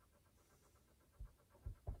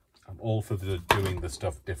 I'm all for doing the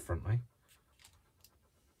stuff differently.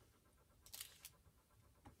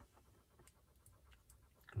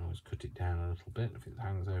 You can always cut it down a little bit if it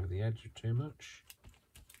hangs over the edge too much.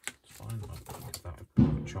 It's fine, I might give that a bit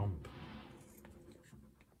of a chomp.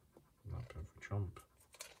 That bit of a chomp.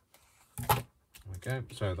 Okay,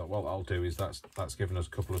 so that what I'll do is that's given us a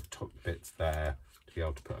couple of tuck bits there to be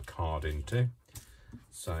able to put a card into.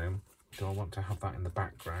 So do I want to have that in the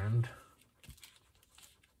background?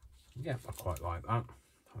 Yeah, I quite like that.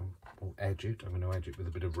 I'll edge it. I'm going to edge it with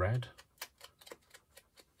a bit of red.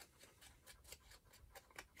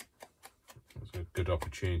 It's a good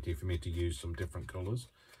opportunity for me to use some different colours.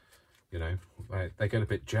 You know, they get a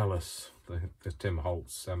bit jealous, the Tim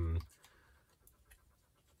Holtz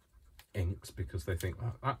inks, because they think,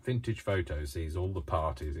 oh, that vintage photo sees all the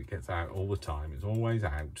parties, it gets out all the time, it's always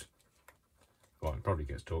out. Well, it probably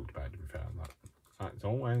gets talked about, to be fair. It's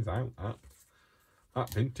always out,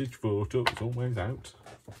 that vintage photo is always out.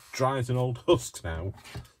 Dry as an old husk now.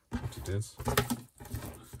 What it is.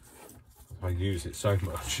 I use it so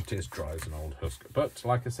much, it is dry as an old husk. But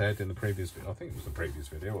like I said in the previous video, I think it was the previous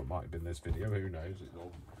video, it might have been this video, who knows, it's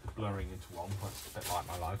all blurring into one. That's a bit like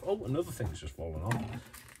my life. Oh, another thing's just fallen off.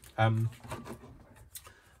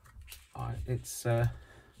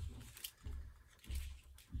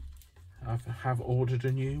 have ordered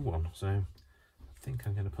a new one, so I think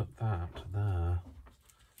I'm going to put that there.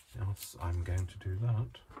 Yes, I'm going to do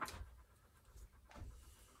that.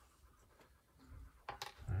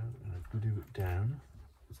 I'm going to glue it down.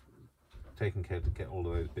 Taking care to get all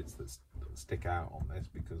of those bits that stick out on this,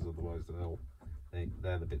 because otherwise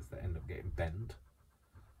they're the bits that end up getting bent.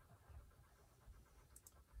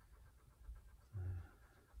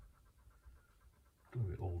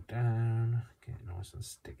 Glue it all down, get it nice and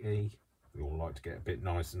sticky. We all like to get a bit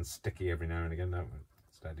nice and sticky every now and again, don't we?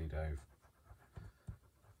 Steady, Dave.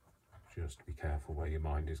 Just be careful where your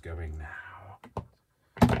mind is going now.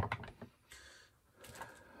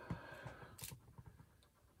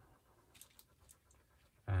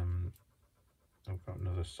 I've got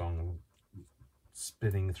another song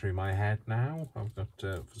spinning through my head now. I've got,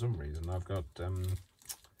 for some reason, I've got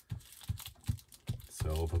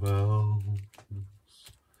silver bells,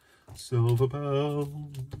 silver bells,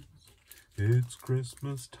 it's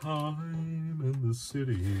Christmas time in the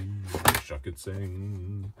city. Wish I could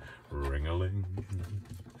sing ring-a-ling.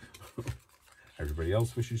 Everybody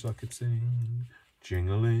else wishes I could sing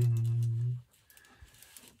jingling.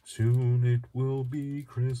 Soon it will be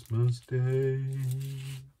Christmas Day.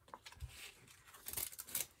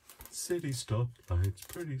 City stoplights,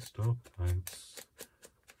 pretty stoplights,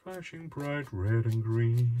 flashing bright red and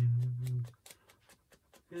green.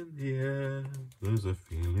 In the air, there's a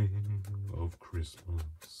feeling of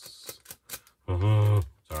Christmas. Oh,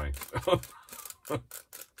 sorry.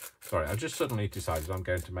 Sorry, I just suddenly decided I'm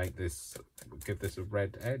going to make this, give this a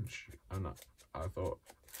red edge. And I thought,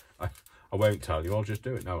 I won't tell you, I'll just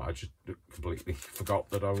do it. No, I just completely forgot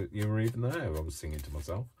that you were even there. I was singing to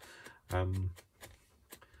myself.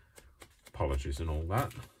 Apologies and all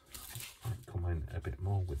that. I might come in a bit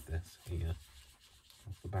more with this here.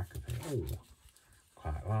 Off the back of it. Oh,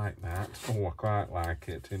 quite like that. Oh, I quite like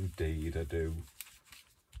it. Indeed, I do.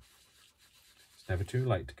 It's never too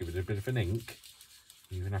late to give it a bit of an ink,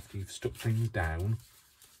 even after you've stuck things down.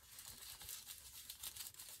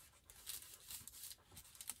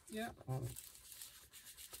 Yeah, well,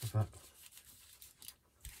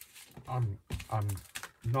 I'm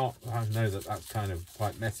not, I know that that's kind of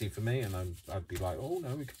quite messy for me, and I'd be like, oh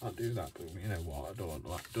no, we can't do that, but you know what, I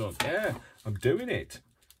don't care, I'm doing it,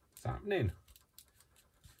 it's happening.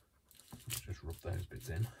 Let's just rub those bits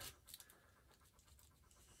in.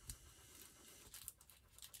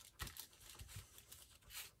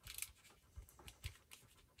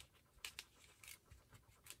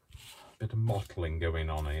 Bit of mottling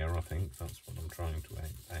going on here, I think that's what I'm trying to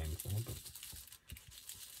aim for, but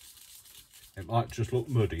it might just look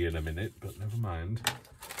muddy in a minute, but never mind.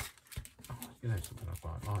 Oh, you know something, I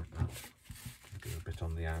quite like that. Do a bit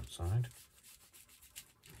on the outside.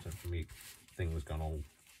 So for me, thing's gone all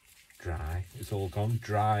dry. It's all gone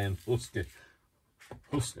dry and husky.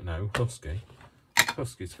 Husky.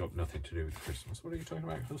 Huskies got nothing to do with Christmas. What are you talking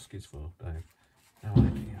about huskies for, Dave? No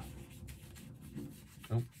idea.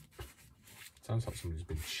 Oh. Sounds like somebody's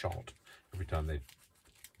been shot every time they...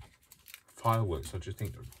 Fireworks, I just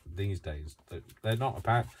think these days, they're not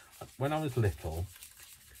about... When I was little,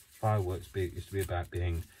 fireworks used to be about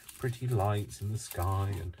being pretty lights in the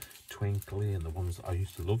sky and twinkly, and the ones... I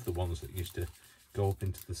used to love the ones that used to go up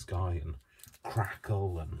into the sky and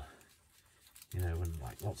crackle and, you know, and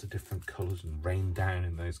like lots of different colours and rain down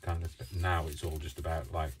and those kind of stuff. Now it's all just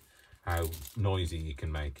about like how noisy you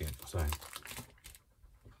can make it, so...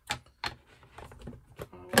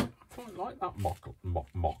 I like that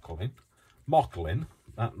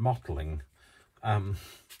mottling. I'm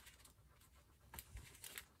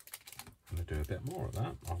going to do a bit more of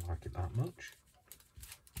that. I like it that much.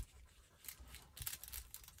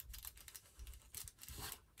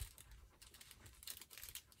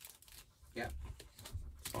 Yeah,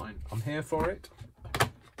 fine. I'm here for it.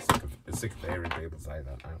 Sick of hearing people say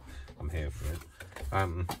that now. I'm here for it.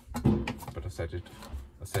 But I said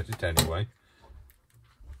it anyway.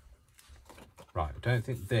 Right, I don't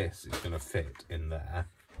think this is going to fit in there.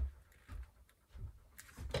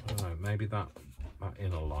 I don't know, maybe that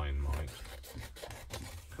inner line might.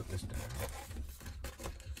 Cut this down.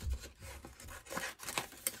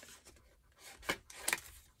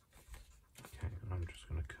 Okay, and I'm just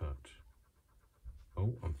going to cut.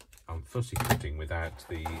 Oh, I'm fussy cutting without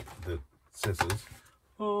the scissors.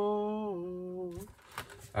 Oh.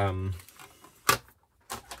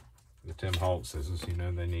 The Tim Holt scissors, you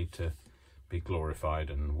know, they need to be glorified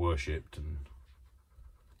and worshipped, and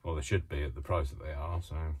well, they should be at the price that they are.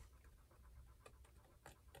 So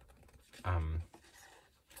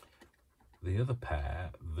the other pair,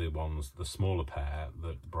 the smaller pair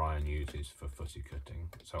that Brian uses for fussy cutting,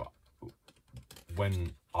 so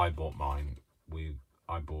when I bought mine,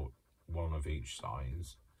 I bought one of each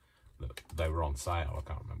size. They were on sale. I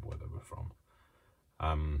can't remember where they were from.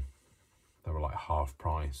 They were like half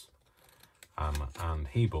price. And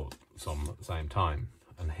he bought some at the same time,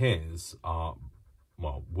 and his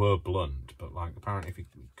were blunt, but like apparently if you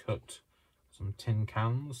cut some tin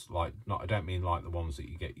cans, like I don't mean like the ones that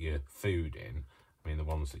you get your food in, I mean the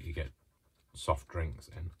ones that you get soft drinks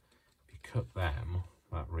in. If you cut them,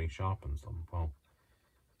 that resharpens them. Well,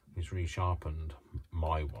 he's resharpened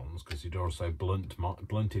my ones because he'd also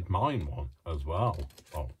blunted mine one as well.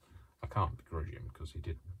 Well, I can't begrudge him because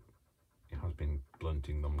he has been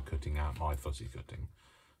blunting them, cutting out my fussy cutting.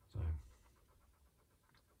 So,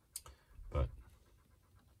 but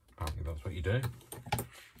apparently that's what you do.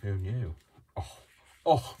 Who knew?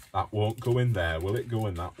 Oh, that won't go in there. Will it go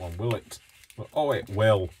in that one? Will it? Oh, it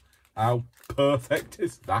will. How perfect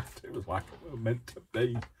is that? It was like it was meant to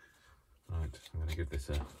be. Right, I'm going to give this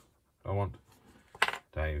I want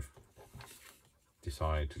Dave,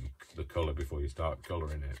 decide the colour before you start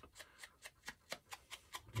colouring it.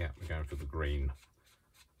 Yeah, we're going for the green.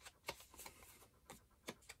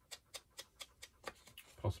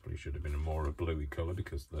 Possibly should have been a bluey colour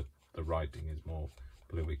because the writing is more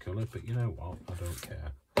bluey colour, but you know what? I don't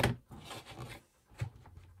care.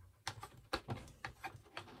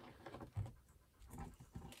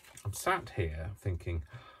 I'm sat here thinking,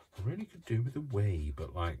 I really could do with a wee,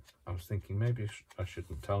 but like I was thinking maybe I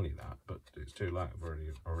shouldn't tell you that, but it's too late.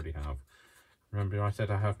 I already have. Remember I said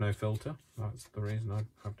I have no filter? That's the reason I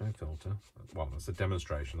have no filter. Well, that's a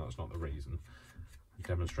demonstration, that's not the reason. A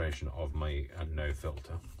demonstration of my no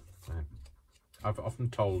filter. So, I've often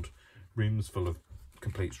told rooms full of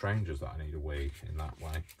complete strangers that I need a wee in that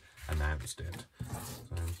way. Announced it.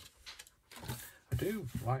 So, I feel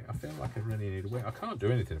like I really need a wee. I can't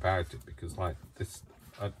do anything about it because like this,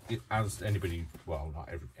 as anybody, well not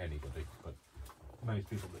anybody, but most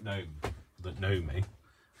people that know me,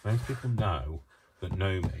 most people know that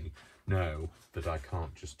I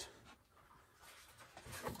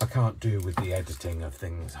can't do with the editing of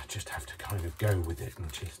things. I just have to kind of go with it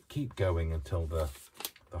and just keep going until the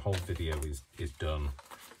whole video is done.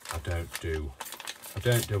 I don't do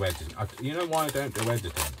editing. You know why I don't do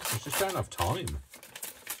editing? I just don't have time.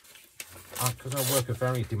 Because I work a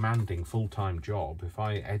very demanding full-time job. If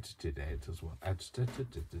I edited it as well,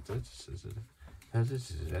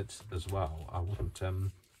 I wouldn't.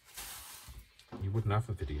 You wouldn't have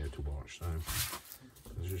a video to watch, so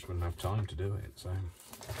I just wouldn't have time to do it. So,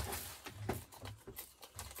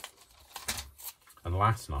 and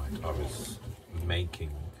last night I was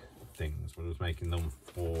making things, but I was making them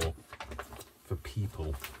for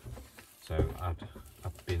people. So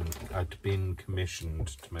I'd been commissioned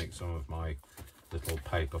to make some of my little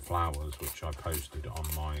paper flowers, which I posted on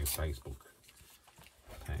my Facebook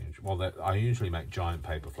page. Well, I usually make giant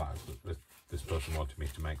paper flowers, but this person wanted me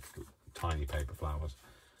to make tiny paper flowers,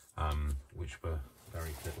 which were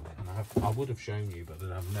very fiddly. And I would have shown you, but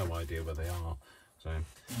I have no idea where they are. So,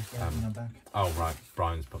 oh right,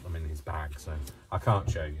 Brian's put them in his bag, so I can't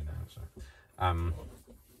show you now. So,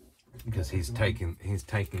 because he's taking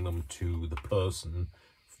them to the person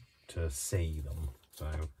to see them. So,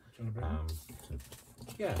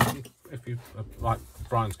 yeah, if you like,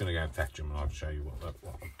 Brian's going to go and fetch them, and I'll show you what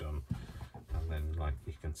I've done, and then like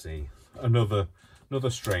you can see another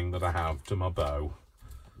string that I have to my bow.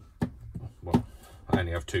 Well, I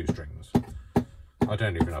only have 2 strings. I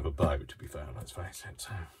don't even have a bow, to be fair. Let's face it.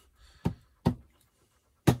 So, I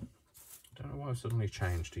don't know why I've suddenly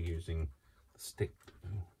changed to using the stick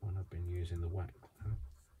when I've been using the wet.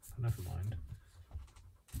 Never mind.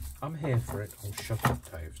 I'm here for it. Oh, shut up,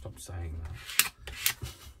 Dave. Stop saying that.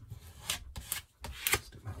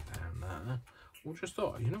 Stick that down there. Well, just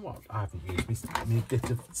thought, you know what? I haven't used my bit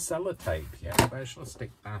of sellotape yet. Where shall I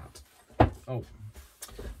stick that? Oh,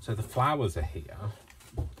 so the flowers are here.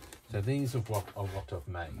 So these are what I've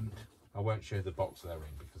made. I won't show the box they're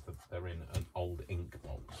in because they're in an old ink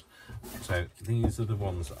box. So these are the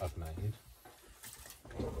ones that I've made.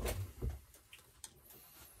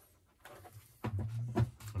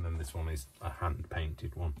 And then this one is a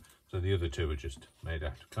hand-painted one. So the other 2 are just made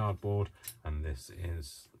out of cardboard, and this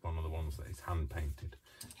is one of the ones that is hand-painted.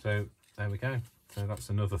 So there we go. So that's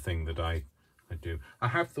another thing that I do. I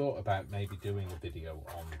have thought about maybe doing a video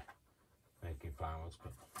on making flowers,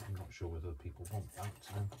 but I'm not sure whether people want that.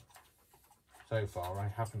 So far I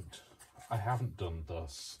haven't done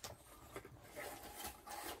thus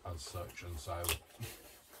as such, and so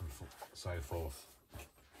forth,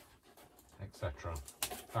 etc.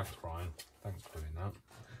 Thanks, Brian. Thanks for doing that.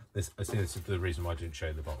 I see this is the reason why I didn't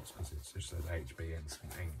show the box, because it's just says HB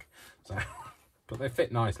Instant Ink. So but they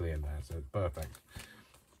fit nicely in there, so it's perfect.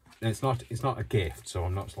 And it's not a gift, so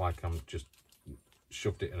I'm not like I'm just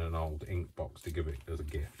shoved it in an old ink box to give it as a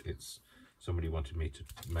gift. It's somebody wanted me to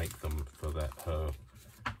make them for her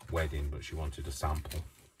wedding, but she wanted a sample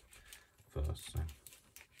first, so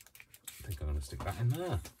I think I'm going to stick that in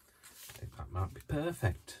there. I think that might be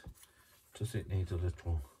perfect. Does it need a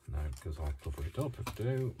little? No, because I'll cover it up if I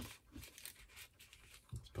do.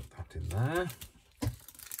 Let's put that in there.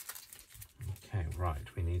 Okay, right,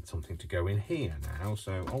 we need something to go in here now.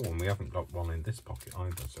 So, oh, and we haven't got one in this pocket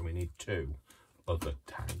either, so we need 2 other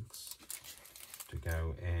tags to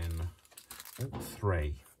go in.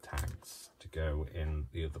 3 tags to go in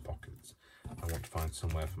the other pockets. I want to find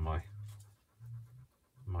somewhere for my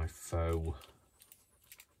faux.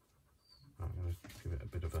 I'm going to give it a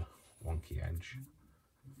bit of a wonky edge,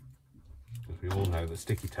 because we all know that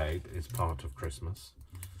sticky tape is part of Christmas.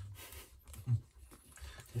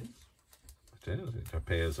 It is. It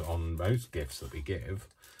appears on most gifts that we give.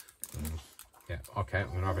 Yeah, okay, I'm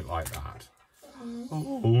going to have it like that.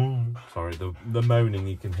 Oh, sorry, the moaning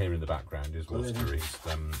you can hear in the background is Worcester.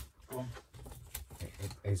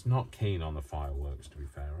 He's not keen on the fireworks, to be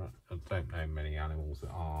fair. I don't know many animals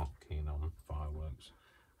that are keen on fireworks.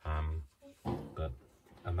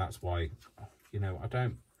 And that's why, you know, I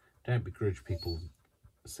don't begrudge people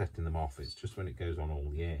setting them off. It's just when it goes on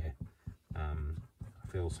all year, I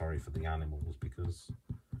feel sorry for the animals, because,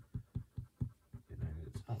 you know,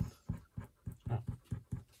 it's not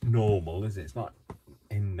normal, is it? It's not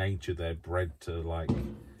in nature they're bred to like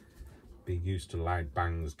be used to loud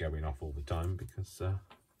bangs going off all the time, because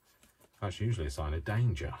that's usually a sign of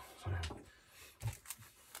danger. So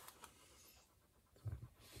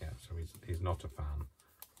yeah, so he's not a fan,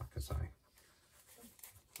 like I say.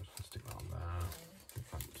 Just gonna stick that on there. I think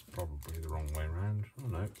that's probably the wrong way around. Oh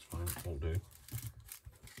no, it's fine, it'll do.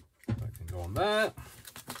 That can go on there.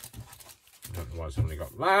 I don't know why somebody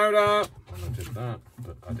got louder when I did that,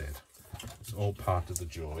 but I did. It's all part of the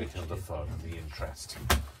joy and the fun and the interest.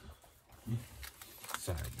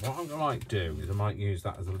 So what I'm going to do is I might use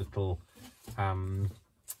that as a little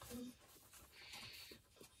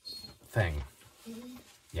thing.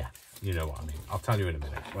 Yeah, you know what I mean. I'll tell you in a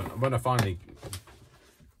minute. When I finally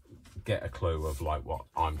get a clue of like what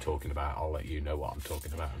I'm talking about, I'll let you know what I'm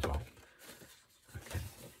talking about as well. Okay.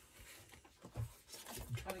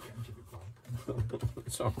 I'm trying to get him to be quiet.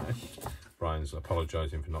 It's alright. Brian's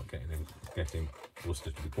apologising for not getting Worcester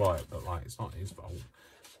to be quiet, but like it's not his fault.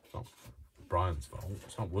 It's not Brian's fault.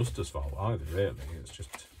 It's not Worcester's fault either, really. It's just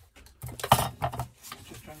trying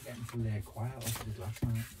to get him to lay quiet after his last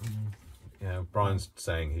night. Yeah, Brian's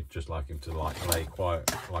saying he'd just like him to like lay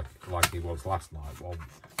quiet like he was last night. Well,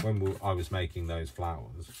 when I was making those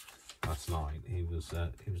flowers last night, he was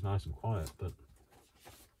nice and quiet, but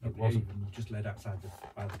it wasn't. Just laid outside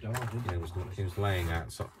by the door, didn't he? Yeah, he was laying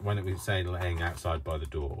outside. When it was saying laying outside by the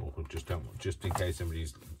door, just in case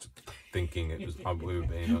somebody's thinking it was we were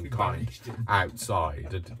being unkind.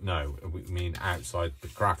 Outside, no, we mean outside the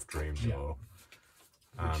craft room door,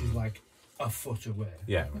 which is like a foot away.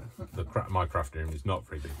 Yeah, my craft room is not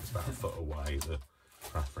very big. It's about a foot away, the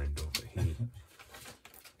craft room door. But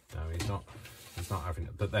no, he's not having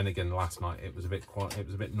it. But then again, last night it was a bit quiet. It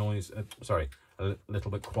was a bit noisy. Sorry, a little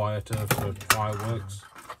bit quieter for fireworks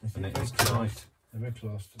than it is tonight. They're very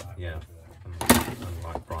close tonight. Yeah, and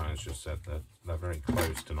like Brian's just said, they're very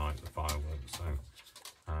close tonight, the fireworks.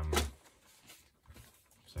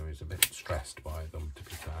 So he's a bit stressed by them, to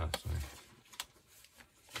be fair. So.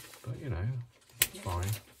 But you know, it's fine.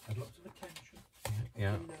 Had lots of attention.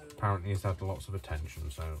 Yeah, apparently he's had lots of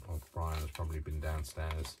attention, so Brian has probably been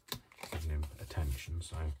downstairs giving him attention,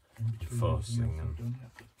 so fussing and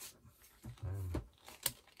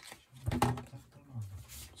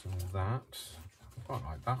so that. I quite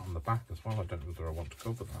like that on the back as well. I don't know whether I want to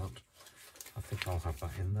cover that. I think I'll have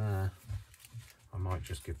that in there. I might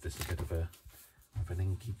just give this a bit of an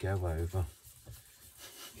inky go over.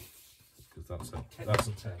 Because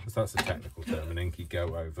that's a technical term, an inky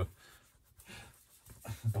go over.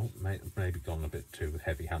 Oh, maybe gone a bit too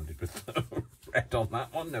heavy-handed with the red on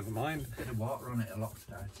that one. Never mind. A bit of water on it, it'll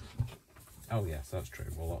oxidise. Oh yes, that's true.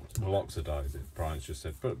 We'll oxidise it. Brian's just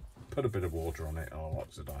said put a bit of water on it, and I'll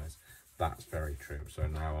oxidise. That's very true. So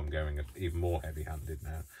now I'm going even more heavy-handed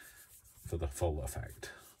now for the full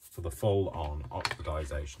effect, for the full-on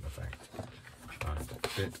oxidisation effect. Right,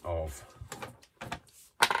 a bit of.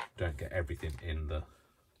 Don't get everything in the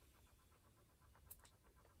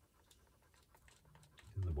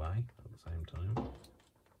way at the same time.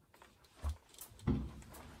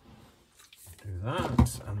 Do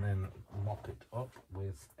that and then mop it up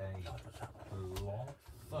with a cloth.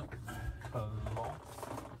 cloth. I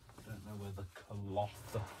don't know where the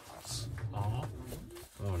cloths are.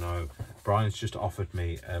 Oh no, Brian's just offered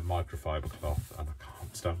me a microfiber cloth and I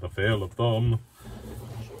can't stand the feel of them.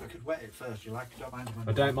 I could wet it first. You like it? Don't mind them when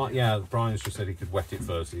I don't mind, yeah, Brian's just said he could wet it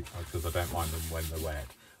first because I don't mind them when they're wet.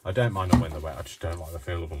 I don't mind them when they're wet, I just don't like the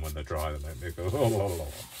feel of them when they're dry. They make me go,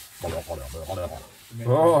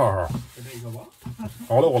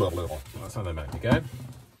 that's how they make me go.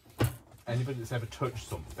 Anybody that's ever touched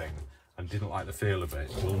something and didn't like the feel of it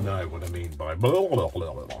will know what I mean by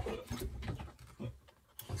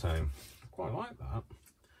so I quite like that.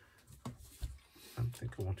 I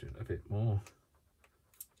think I want it a bit more.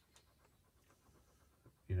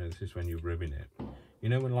 You know, this is when you ruin it. You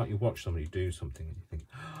know when like you watch somebody do something and you think,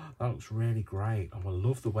 oh, that looks really great. Oh, I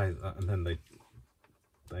love the way that, and then they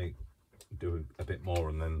do a bit more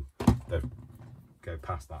and then they go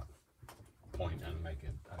past that point and make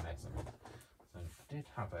a mess of it. So I did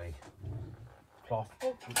have a cloth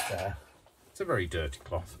there. It's a very dirty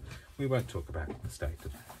cloth. We won't talk about the state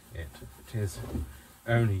of it. It is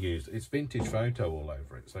only used, it's vintage photo all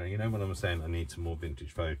over it. So you know when I'm saying I need some more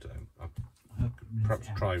vintage photo, I'll perhaps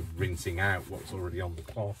try rinsing out what's already on the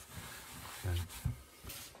cloth.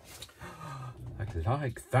 I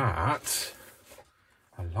like that.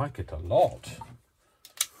 I like it a lot.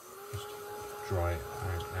 Just dry it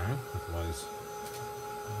out now, otherwise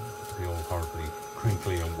it'll be all horribly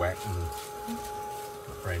crinkly and wet and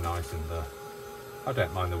not very nice in the... I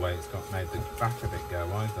don't mind the way it's got made the back of it go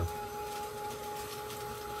either.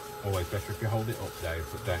 Always better if you hold it up, Dave,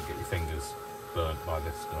 but don't get your fingers burnt by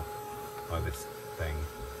this stuff, by this thing.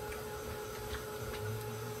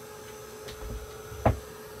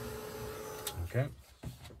 Okay,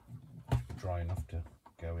 dry enough to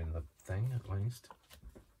go in the thing at least.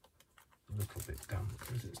 A little bit damp.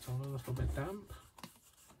 Is it still a little bit damp?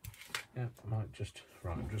 Yeah, I might just...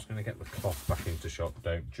 Right, I'm just going to get the cloth back into shot.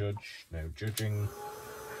 Don't judge. No judging.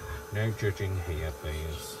 No judging here,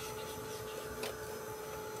 please.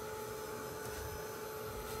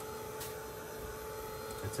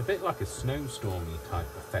 It's a bit like a snowstormy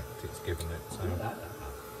type effect it's given it. So.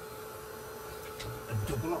 A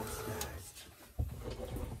double upstairs.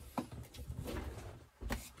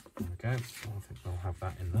 Okay, well, I think we'll have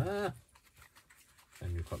that in there. Then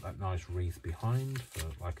you've got that nice wreath behind for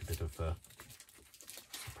like a bit of a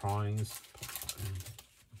surprise.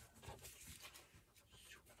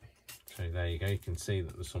 So there you go, you can see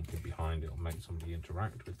that there's something behind it. It'll make somebody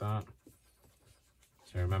interact with that.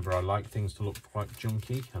 So remember, I like things to look quite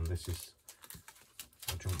junky, and this is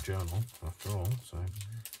a junk journal after all. So,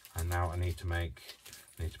 and now I need to make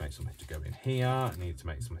something to go in here. I need to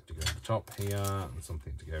make something to go in the top here, and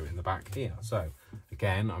something to go in the back here. So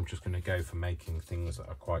again, I'm just going to go for making things that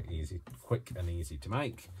are quite easy, quick and easy to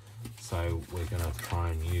make. So we're going to try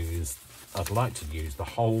and use, I'd like to use the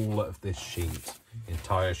whole of this sheet,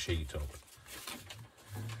 entire sheet up.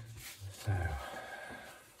 So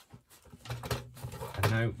I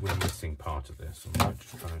know we're missing part of this. I might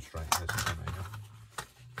just try and straighten this one out.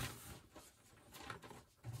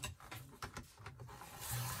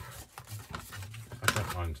 I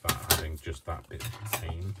don't mind that having just that bit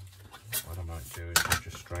seen. What I might do is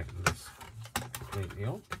just straighten this completely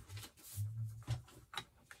up.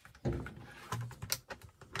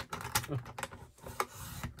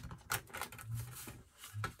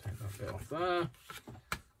 Take that bit off there.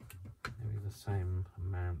 Maybe the same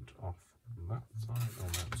amount off that side. Oh,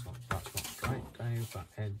 that's not straight, Dave. That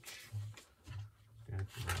edge. Go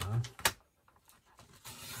to there.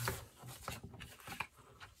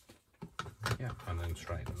 Yeah, and then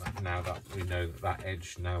straighten that. Now that we know that that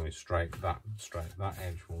edge now is straight, that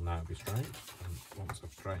edge will now be straight. And once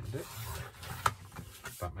I've straightened it,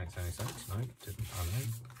 if that makes any sense. No, it didn't. I know.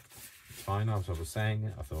 It's fine. As I was saying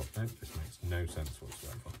it, I thought, no, this makes no sense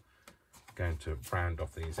whatsoever. I'm going to round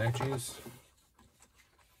off these edges,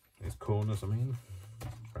 these corners. I mean,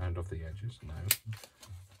 round off the edges. No,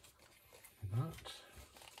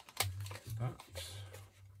 that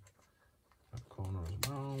corner as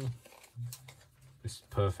well. This is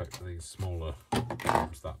perfect for these smaller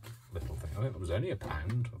jobs, that little thing. I think that was only £1, I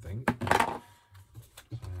think.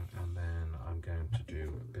 And then I'm going to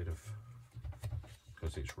do a bit of,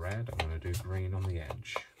 because it's red, I'm going to do green on the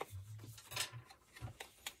edge.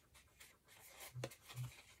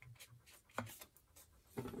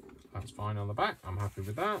 That's fine on the back, I'm happy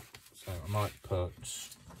with that. So I might put,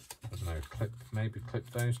 I don't know, maybe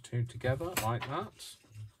clip those two together like that.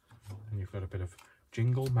 And you've got a bit of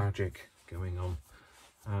jingle magic going on.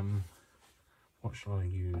 What shall I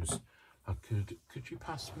use? Could you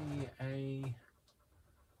pass me a...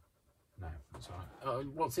 No, that's all right.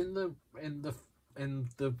 What's in the in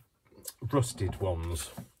the rusted ones.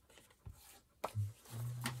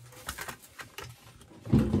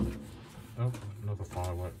 Oh, another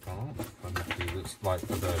firework part. That's like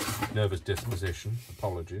for the nervous disposition.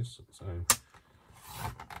 Apologies. So,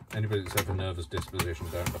 anybody that's ever nervous disposition,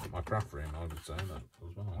 don't look at my craft room. I would say that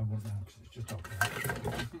as well. I wouldn't know because it's just all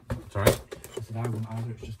collapsed. Sorry? I said I wouldn't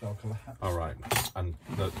either, it's just all collapsed. All right. And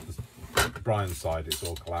the Brian's side, it's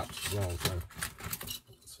all collapsed as well. So,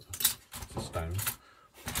 it's a stone.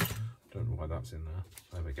 Don't know why that's in there.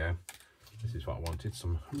 There we go. This is what I wanted.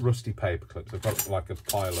 Some rusty paper clips. I've got like a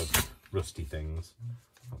pile of rusty things.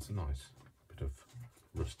 That's a nice bit of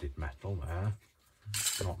rusted metal there.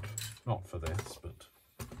 Not for this, but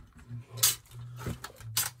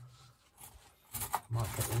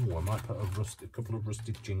I might put a couple of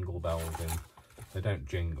rusted jingle bells in. They don't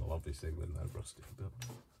jingle obviously when they're rusty, but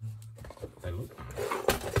they look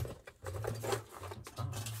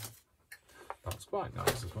nice. That's quite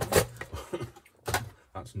nice as well.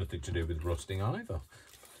 That's nothing to do with rusting either.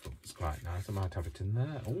 It's quite nice. I might have it in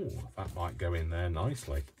there. Oh, that might go in there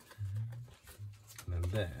nicely. And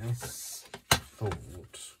then this, I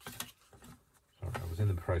thought, sorry, I was in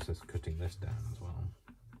the process of cutting this down as well.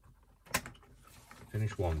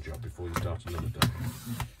 Finish one job before you start another day.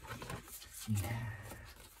 Yeah.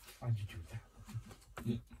 Why'd you do that?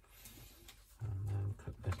 And then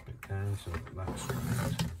cut this bit down so that's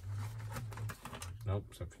straight. Nope,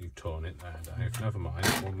 except for you've torn it there, Dave. Never mind,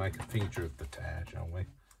 we'll make a feature of the tear, shall we?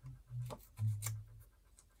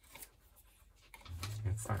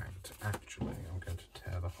 In fact, actually, I'm going to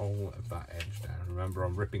tear the whole of that edge down. Remember,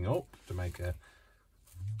 I'm ripping up to make a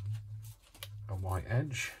white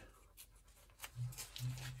edge.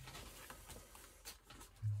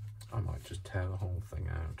 I might just tear the whole thing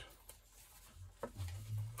out.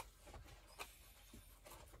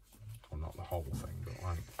 Well, not the whole thing, but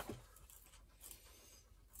like...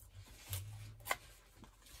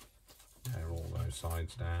 tear all those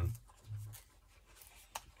sides down.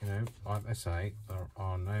 You know, like they say, there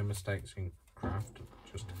are no mistakes in craft,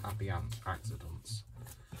 just happy accidents.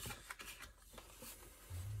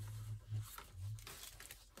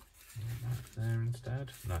 That there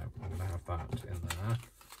instead? No, I'm going to have that in there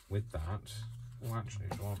with that. Oh, actually,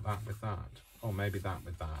 do I want that with that? Oh, maybe that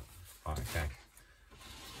with that. Right, okay.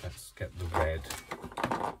 Let's get the red.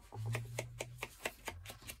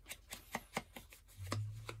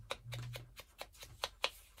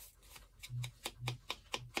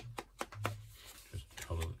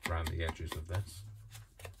 Around the edges of this.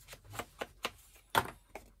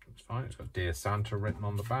 It's fine, it's got Dear Santa written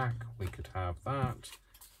on the back. We could have that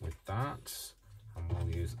with that, and we'll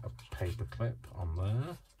use a paper clip on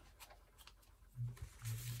there.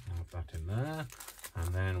 Have that in there,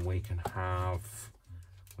 and then we can have,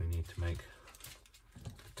 we need to make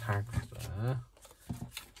tags there.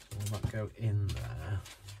 So will that go in there?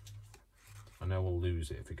 I know we'll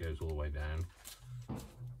lose it if it goes all the way down.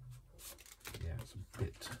 Yeah, it's a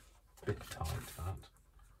bit tight, that.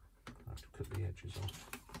 I have to cut the edges off.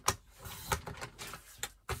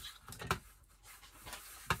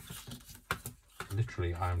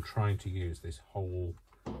 Literally, I am trying to use this whole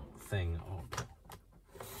thing up.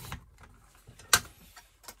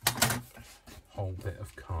 Whole bit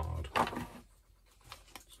of card.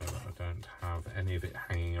 So that I don't have any of it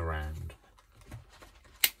hanging around.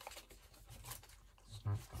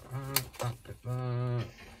 Snap that out, that bit there.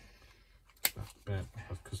 Bit,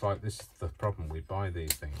 because like this is the problem, we buy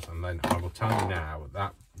these things and then I will tell you now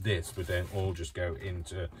that this would then all just go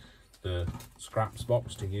into the scraps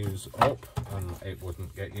box to use up, and it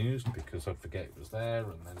wouldn't get used because I'd forget it was there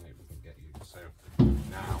and then it wouldn't get used. So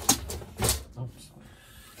now, oops,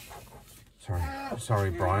 sorry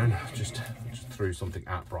Brian, just threw something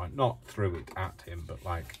at Brian, not threw it at him, but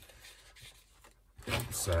like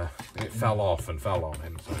it's it fell off and fell on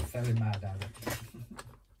him, so it fell in my direction.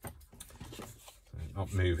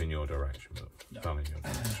 Not move in your direction, but fell in your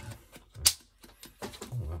direction. So,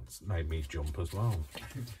 oh, that's made me jump as well.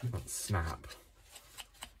 That snap.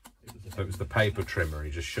 So it was the paper trimmer. He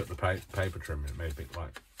just shut the paper trimmer. It made me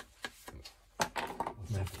like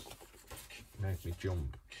made me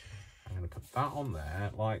jump. I'm going to put that on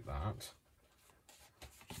there like that.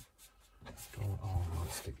 Oh,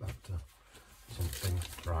 let's stick that to something.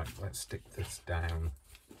 Right, let's stick this down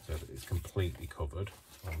so that it's completely covered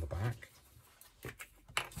on the back.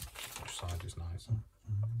 Which side is nicer?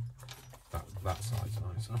 That side's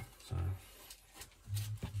nicer. So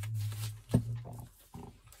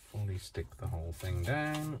fully stick the whole thing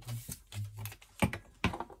down.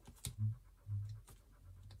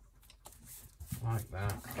 Like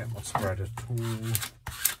that. Get my spreader tool.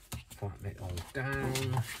 Flatten it all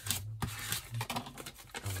down.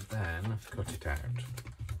 have to cut it out.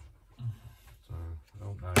 So I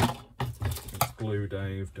don't know. It's glue,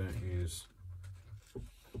 Dave. Don't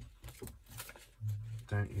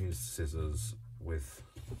use scissors with.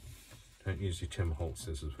 Don't use your Tim Holtz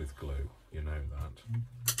scissors with glue. You know that.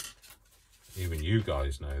 Even you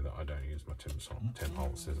guys know that I don't use my Tim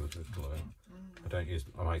Holtz scissors with glue. I don't use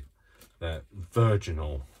they're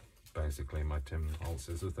virginal, basically, my Tim Holtz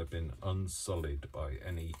scissors. They've been unsullied by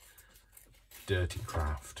any dirty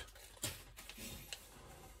craft.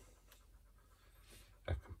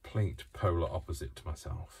 A complete polar opposite to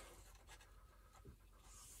myself.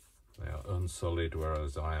 They are unsullied,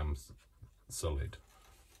 whereas I am sullied.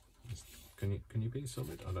 Can you be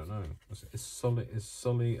sullied? I don't know. Is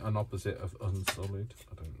sully an opposite of unsullied?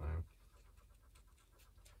 I don't know.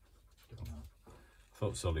 I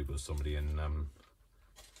thought sully was somebody in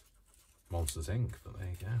Monsters Inc., but there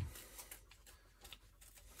you go.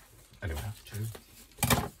 Anyway,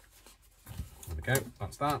 there we go.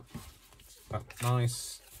 That's that. That's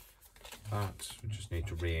nice. That we just need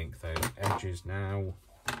to re-ink those edges now.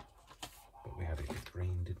 But we had it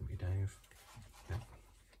green, didn't we, Dave? Yeah.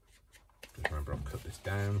 Just remember, I'll cut this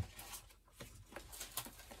down.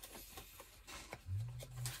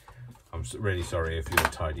 I'm really sorry if you're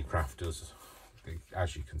tidy crafters.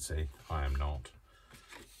 As you can see, I am not.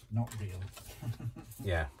 Not real.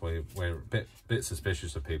 Yeah, we're a bit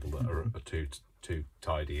suspicious of people that are too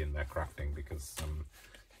tidy in their crafting because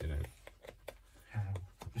you know.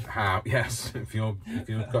 How? Yes, if you've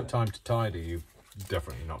got time to tidy, you've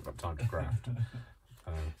definitely not got time to craft.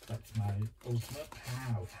 That's my ultimate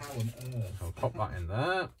how. How on earth? I'll pop that in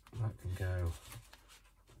there. That can go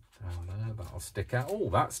down there. That'll stick out. Oh,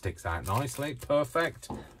 that sticks out nicely. Perfect.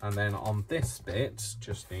 And then on this bit,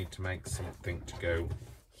 just need to make something to go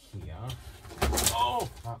here. Oh,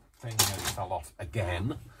 that thing nearly fell off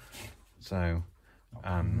again. So,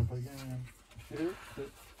 and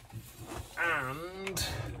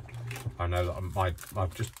I know that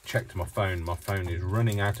I've just checked my phone. My phone is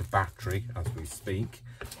running out of battery as we speak,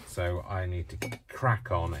 so I need to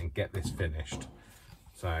crack on and get this finished.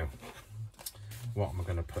 So, what am I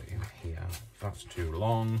going to put in here? That's too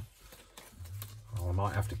long. Oh, I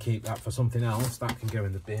might have to keep that for something else. That can go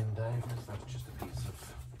in the bin, Dave. That's just a piece of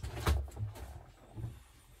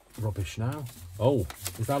rubbish now. Oh,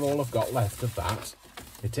 is that all I've got left of that?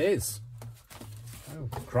 It is. Oh,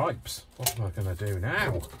 cripes. What am I going to do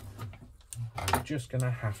now? I'm just going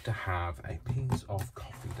to have a piece of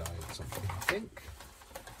coffee dye or something, I think.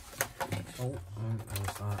 Oh,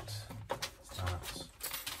 there's that. That.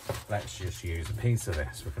 Let's just use a piece of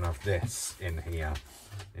this. We're going to have this in here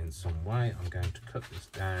in some way. I'm going to cut this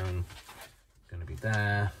down. It's going to be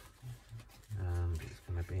there. And it's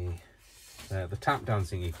going to be there. The tap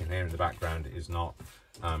dancing you can hear in the background is not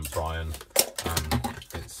Brian.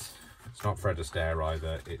 It's not Fred Astaire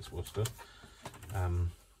either. It's Worcester.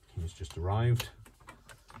 He's just arrived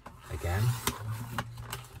again.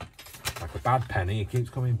 Like a bad penny, he keeps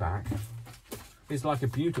coming back. It's like a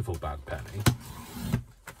beautiful bad penny.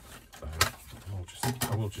 So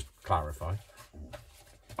I will just clarify.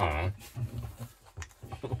 He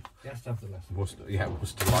has to have the last word.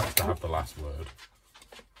 Worcester likes to have the last word.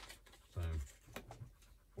 So,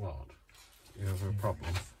 what? You have a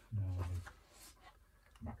problem? No.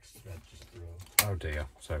 Max thread just broke. Oh dear.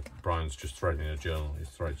 So Brian's just threading a journal. His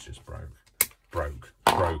thread's just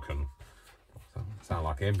broken. Sound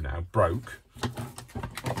like him now. Broke.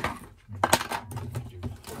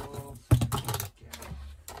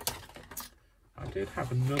 I did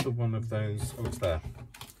have another one of those. Oh, it's there.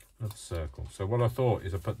 Another circle. So what I thought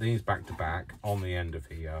is I put these back to back on the end of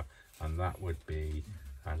here, and that would be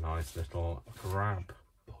a nice little grab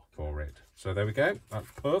for it. So there we go.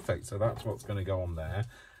 That's perfect. So that's what's going to go on there.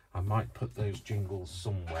 I might put those jingles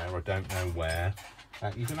somewhere. I don't know where.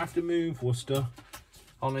 You're going to have to move, Worcester.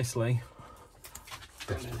 Honestly.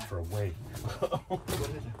 Desperate for a wee.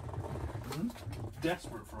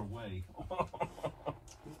 Desperate for a wee.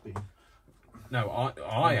 No,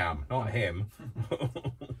 I am, not him.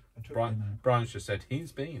 Brian's just said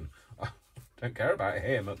he's been. I don't care about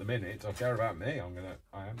him at the minute. I care about me. I am gonna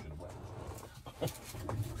wet.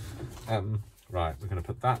 Right, we're gonna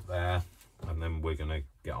put that there, and then we're gonna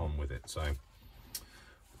get on with it. So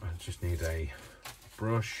I just need a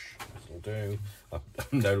brush. This will do. I'm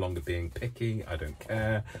no longer being picky. I don't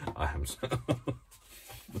care. I am.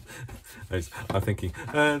 I'm thinking,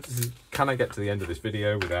 can I get to the end of this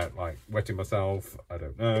video without like wetting myself? I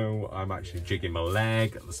don't know. I'm actually jigging my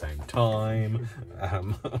leg at the same time.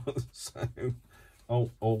 So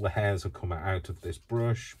all the hairs have come out of this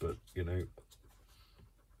brush, but you know,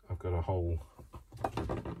 I've got a whole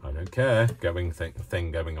I don't care.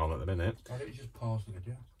 Thing going on at the minute. Why don't you just pause the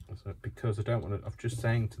video? So, because I don't want to. I'm just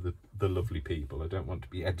saying to the lovely people, I don't want to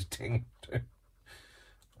be editing.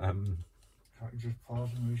 Can't you just pause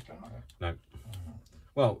and restart it? No.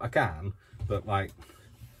 Well, I can, but like,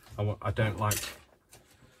 I don't like.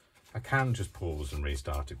 I can just pause and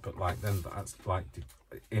restart it, but like then that's like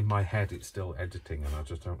in my head it's still editing, and I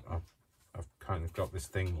just don't. I've kind of got this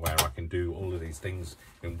thing where I can do all of these things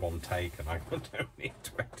in one take, and I don't need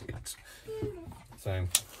to edit. So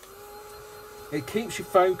it keeps you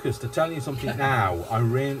focused. To tell you something now,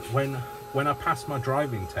 when I passed my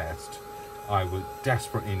driving test, I was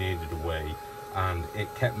desperately needed a wee, and it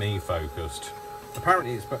kept me focused.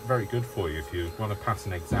 Apparently, it's very good for you if you want to pass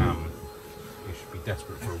an exam. You should be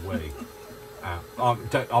desperate for a wee.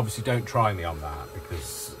 Obviously, don't try me on that,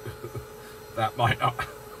 because that might not.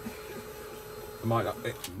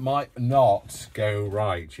 It might not go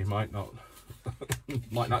right. You might not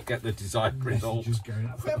get the desired result. Just going,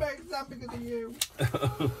 I failed my exam because of you.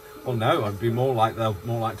 Well, no, I'd be more like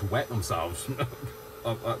to wet themselves.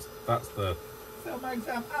 That's the. Failed my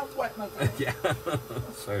exam and wet myself. Yeah.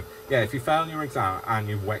 So yeah, if you fail your exam and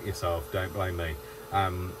you've wet yourself, don't blame me.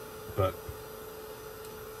 But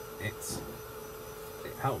it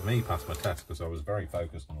helped me pass my test because I was very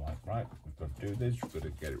focused on like, right, we've got to do this, we've got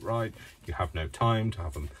to get it right. You have no time to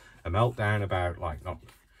have a meltdown about like not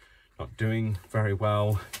doing very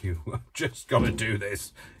well. You just got to do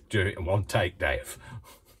this. Do it in one take, Dave.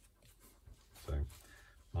 So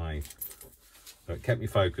it kept me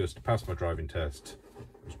focused, passed my driving test.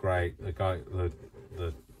 It was great. The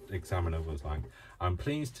examiner was like, I'm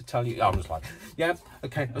pleased to tell you. I was like, yeah,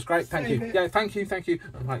 okay, that's great, thank you. Yeah, thank you.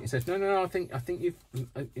 And like he says, no, I think you've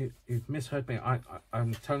misheard me.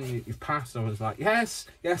 I'm telling you, you've passed. I was like, yes,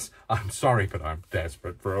 I'm sorry, but I'm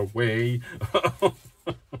desperate for a wee.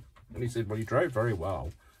 And he said, well, you drove very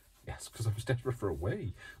well. Yes, because I was desperate for a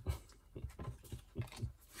wee.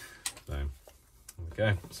 So,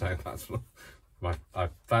 okay, so that's I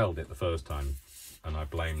failed it the first time, and I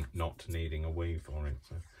blamed not needing a wee for it.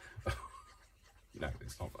 So. No,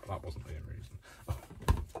 it's not. That wasn't the reason. I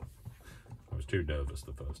was too nervous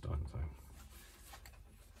the first time.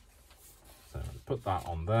 So put that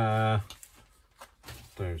on there.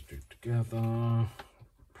 Those two together.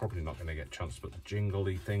 Probably not going to get a chance to put the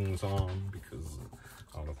jingly things on because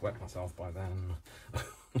I'll have wet myself by then. I'm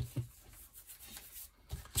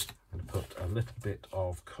going to put a little bit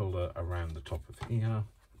of colour around the top of here.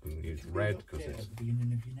 I'm going to use red because it's at the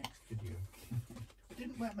beginning of your next video. I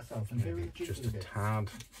didn't wet myself and maybe just a tad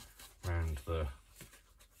around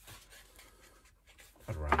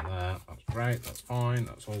around there. That's great, that's fine,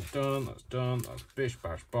 that's all done, that's bish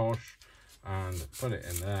bash bosh, and put it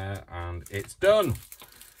in there and it's done.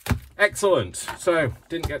 Excellent. So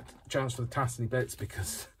didn't get a chance for the tassely bits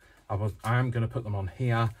because I am going to put them on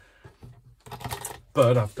here,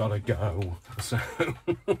 but I've got to go. So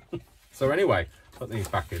anyway, put these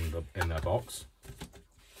back in their box.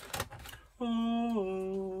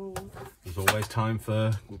 Oh, there's always time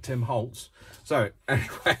for Tim Holtz. So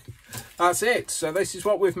anyway, that's it. So this is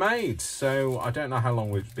what we've made. So I don't know how long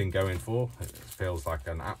we've been going for. It feels like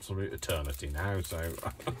an absolute eternity now. So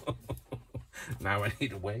now I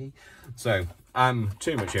need a wee. So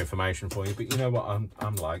too much information for you, but you know what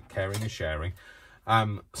I'm like, caring and sharing.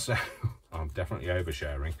 So I'm definitely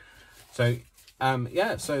oversharing. So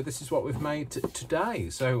yeah, so this is what we've made today.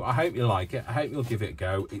 So I hope you like it. I hope you'll give it a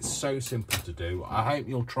go. It's so simple to do. I hope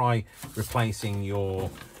you'll try replacing your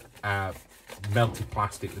melted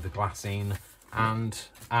plastic with the glassine,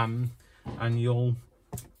 and you'll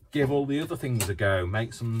give all the other things a go.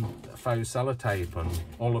 Make some faux sellotape and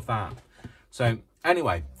all of that. So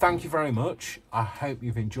anyway, thank you very much. I hope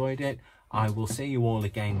you've enjoyed it. I will see you all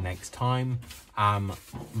again next time.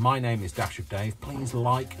 My name is Dash of Dave. Please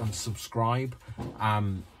like and subscribe,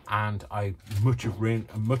 and I much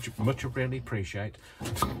really appreciate.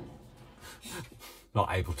 Not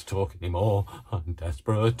able to talk anymore. I'm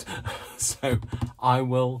desperate. So I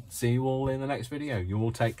will see you all in the next video. You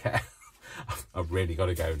all take care. I've really got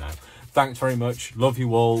to go now. Thanks very much. Love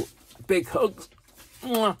you all. Big hugs.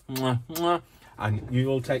 Mwah, mwah, mwah. And you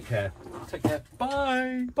all take care. Take care.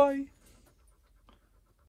 Bye. Bye.